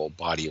remarkable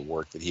body of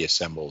work that he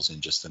assembles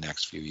in just the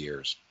next few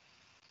years.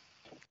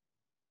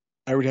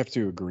 I would have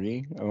to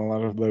agree on a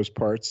lot of those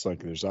parts.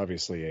 Like, there's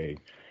obviously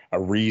a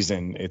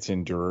reason it's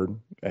endured,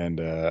 and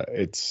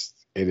it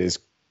is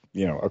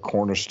a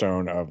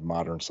cornerstone of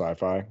modern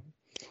sci-fi,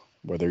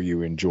 whether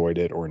you enjoyed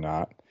it or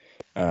not.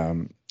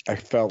 I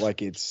felt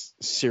like its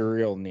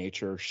serial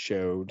nature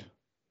showed.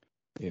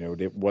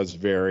 It was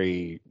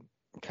very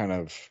kind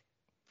of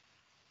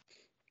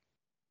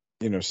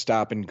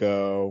stop and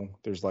go.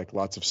 There's like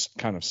lots of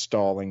kind of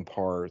stalling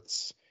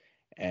parts,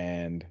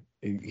 and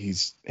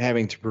he's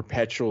having to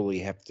perpetually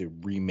have to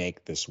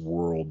remake this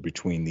world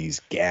between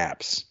these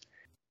gaps,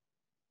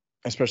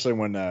 especially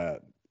when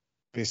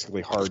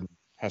basically Hardin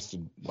has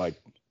to, like,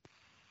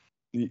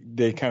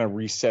 they kind of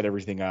reset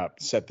everything up,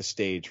 set the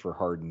stage for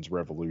Hardin's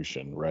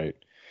revolution, right?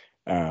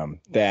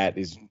 That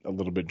is a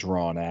little bit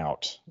drawn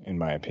out, in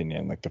my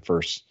opinion. Like, the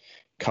first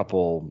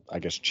couple, I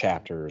guess,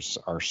 chapters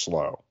are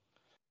slow.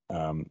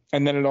 And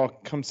then it all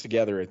comes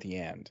together at the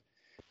end.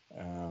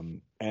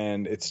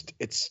 And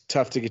it's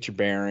tough to get your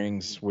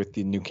bearings with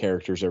the new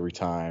characters every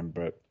time.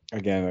 But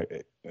again,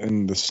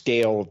 in the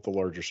scale of the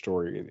larger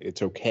story,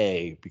 it's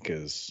okay,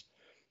 because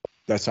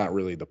that's not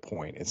really the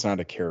point. It's not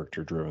a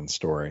character-driven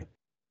story.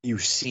 You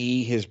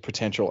see his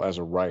potential as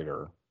a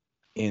writer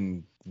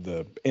in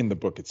the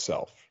book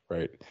itself,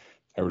 right?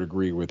 I would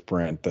agree with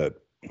Brent that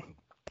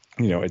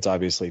it's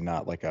obviously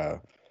not like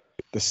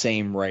the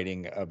same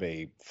writing of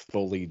a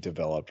fully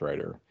developed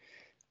writer.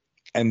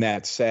 And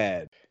that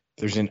said,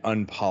 there's an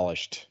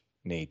unpolished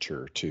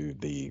nature to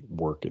the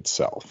work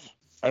itself.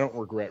 I don't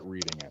regret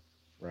reading it,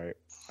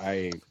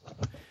 right?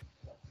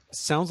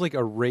 Sounds like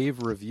a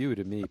rave review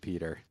to me,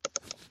 Peter.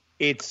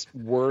 It's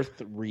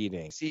worth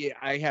reading. See,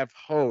 I have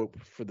hope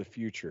for the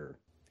future.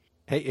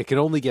 Hey, it can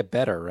only get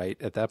better, right?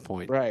 At that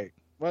point. Right.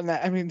 Well,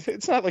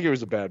 it's not like it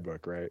was a bad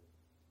book, right?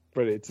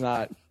 But it's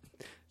not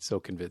so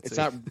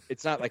convincing.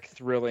 It's not like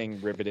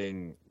thrilling,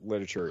 riveting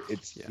literature.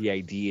 It's the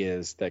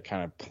ideas that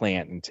kind of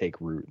plant and take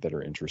root that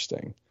are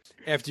interesting.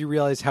 After you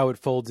realize how it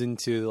folds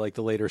into like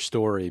the later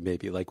story,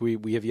 maybe like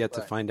we have yet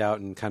to find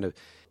out, and kind of,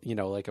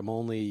 like I'm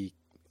only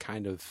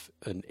kind of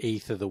an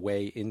eighth of the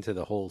way into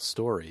the whole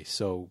story.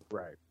 So,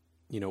 right.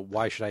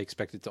 Why should I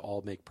expect it to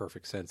all make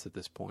perfect sense at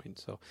this point?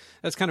 So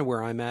that's kind of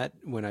where I'm at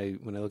when I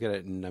look at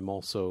it. And I'm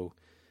also,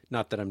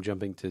 not that I'm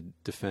jumping to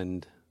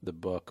defend the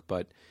book,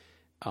 but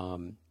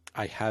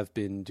I have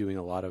been doing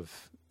a lot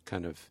of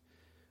kind of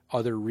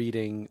other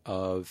reading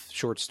of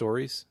short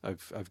stories.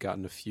 I've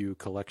gotten a few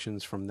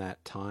collections from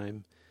that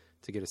time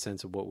to get a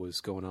sense of what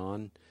was going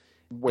on.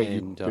 Wait,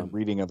 you've been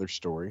reading other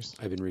stories?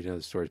 I've been reading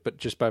other stories, but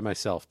just by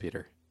myself,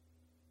 Peter.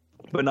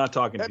 But not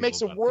talking to that people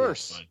makes it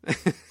worse.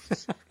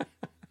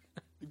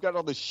 You've got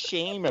all this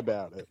shame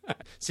about it.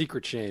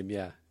 Secret shame,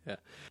 yeah.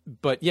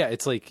 But yeah,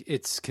 it's like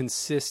it's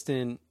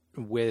consistent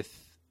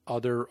with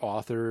other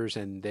authors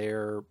and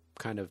their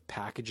kind of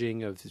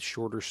packaging of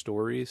shorter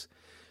stories.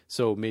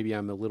 So maybe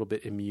I'm a little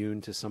bit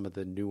immune to some of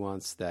the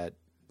nuance that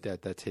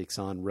takes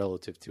on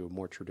relative to a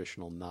more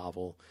traditional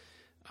novel.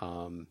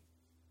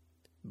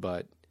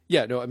 But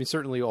yeah, no, I mean,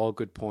 certainly all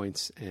good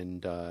points,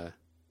 and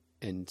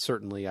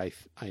certainly I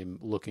am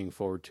looking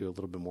forward to a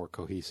little bit more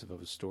cohesive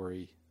of a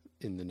story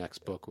in the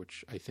next book,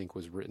 which I think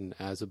was written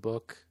as a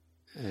book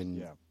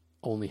and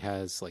only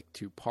has like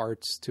 2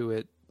 parts to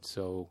it.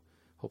 So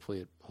hopefully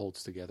it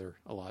holds together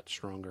a lot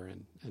stronger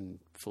and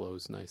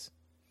flows nice.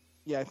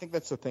 Yeah, I think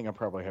that's the thing I'm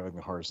probably having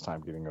the hardest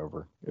time getting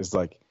over, is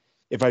like,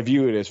 if I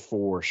view it as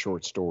 4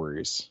 short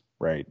stories,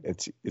 right,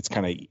 it's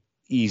kind of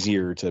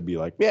easier to be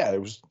like, yeah, it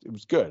was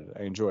good.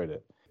 I enjoyed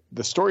it.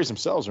 The stories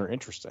themselves are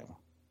interesting,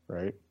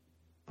 right?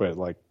 But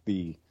like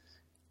the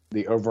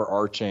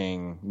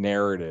overarching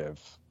narrative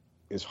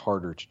is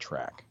harder to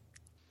track.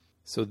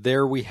 So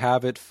there we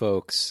have it,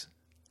 folks.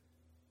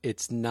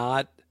 It's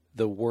not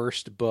the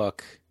worst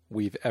book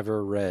we've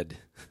ever read.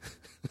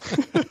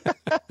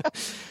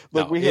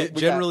 Look,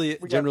 generally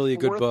a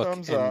good book.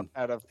 Thumbs up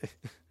out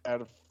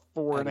of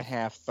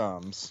 4.5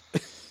 thumbs.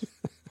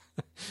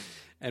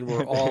 And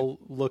we're all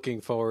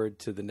looking forward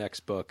to the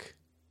next book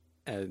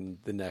and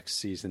the next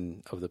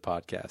season of the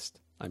podcast,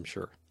 I'm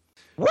sure.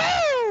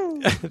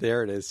 Woo!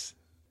 There it is.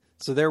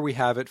 So there we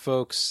have it,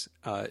 folks.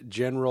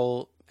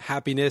 General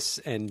happiness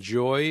and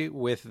joy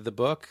with the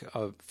book.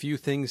 A few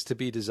things to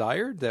be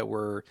desired that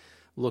we're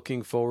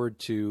looking forward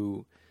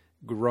to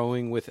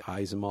growing with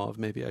Asimov,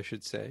 maybe I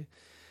should say,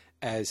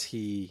 as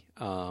he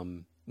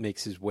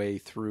makes his way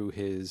through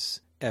his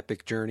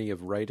epic journey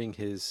of writing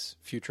his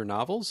future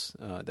novels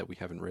that we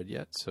haven't read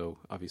yet. So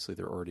obviously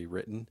they're already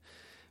written,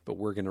 but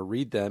we're going to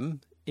read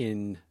them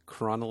in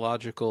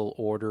chronological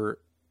order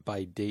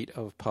by date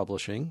of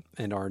publishing.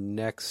 And our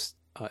next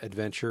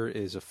adventure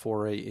is a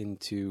foray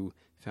into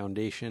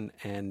Foundation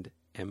and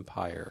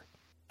Empire.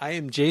 I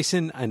am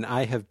Jason, and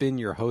I have been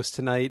your host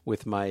tonight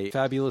with my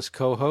fabulous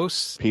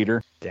co-hosts,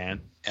 Peter,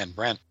 Dan, and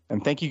Brent.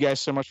 and thank you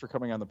guys so much for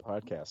coming on the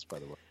podcast, by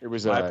the way. It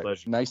was My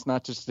pleasure. nice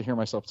not just to hear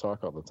myself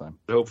talk all the time.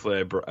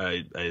 Hopefully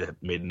I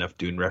made enough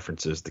Dune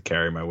references to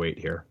carry my weight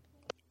here.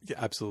 Yeah,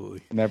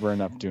 absolutely. Never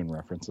enough Dune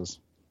references.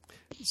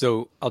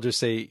 So I'll just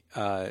say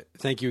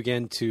thank you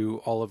again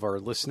to all of our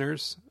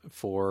listeners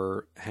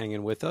for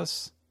hanging with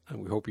us.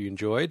 And we hope you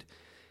enjoyed.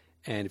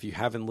 And if you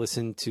haven't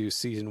listened to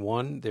season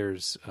 1,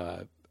 there's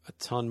a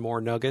ton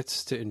more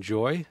nuggets to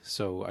enjoy.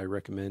 So I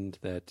recommend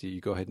that you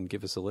go ahead and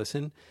give us a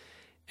listen.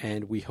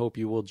 And we hope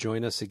you will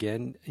join us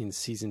again in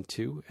season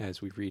 2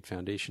 as we read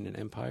Foundation and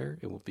Empire.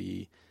 It will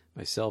be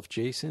myself,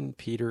 Jason,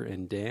 Peter,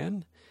 and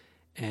Dan.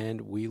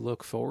 And we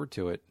look forward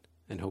to it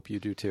and hope you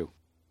do too.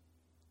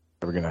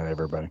 Have a good night,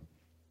 everybody.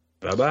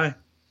 Bye-bye.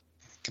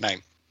 Good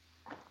night.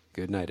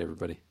 Good night,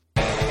 everybody.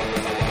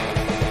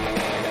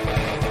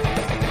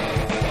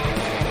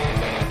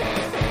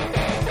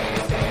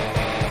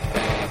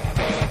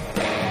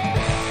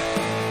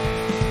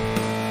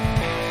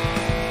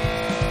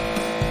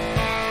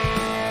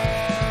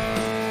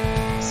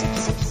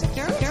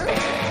 Security.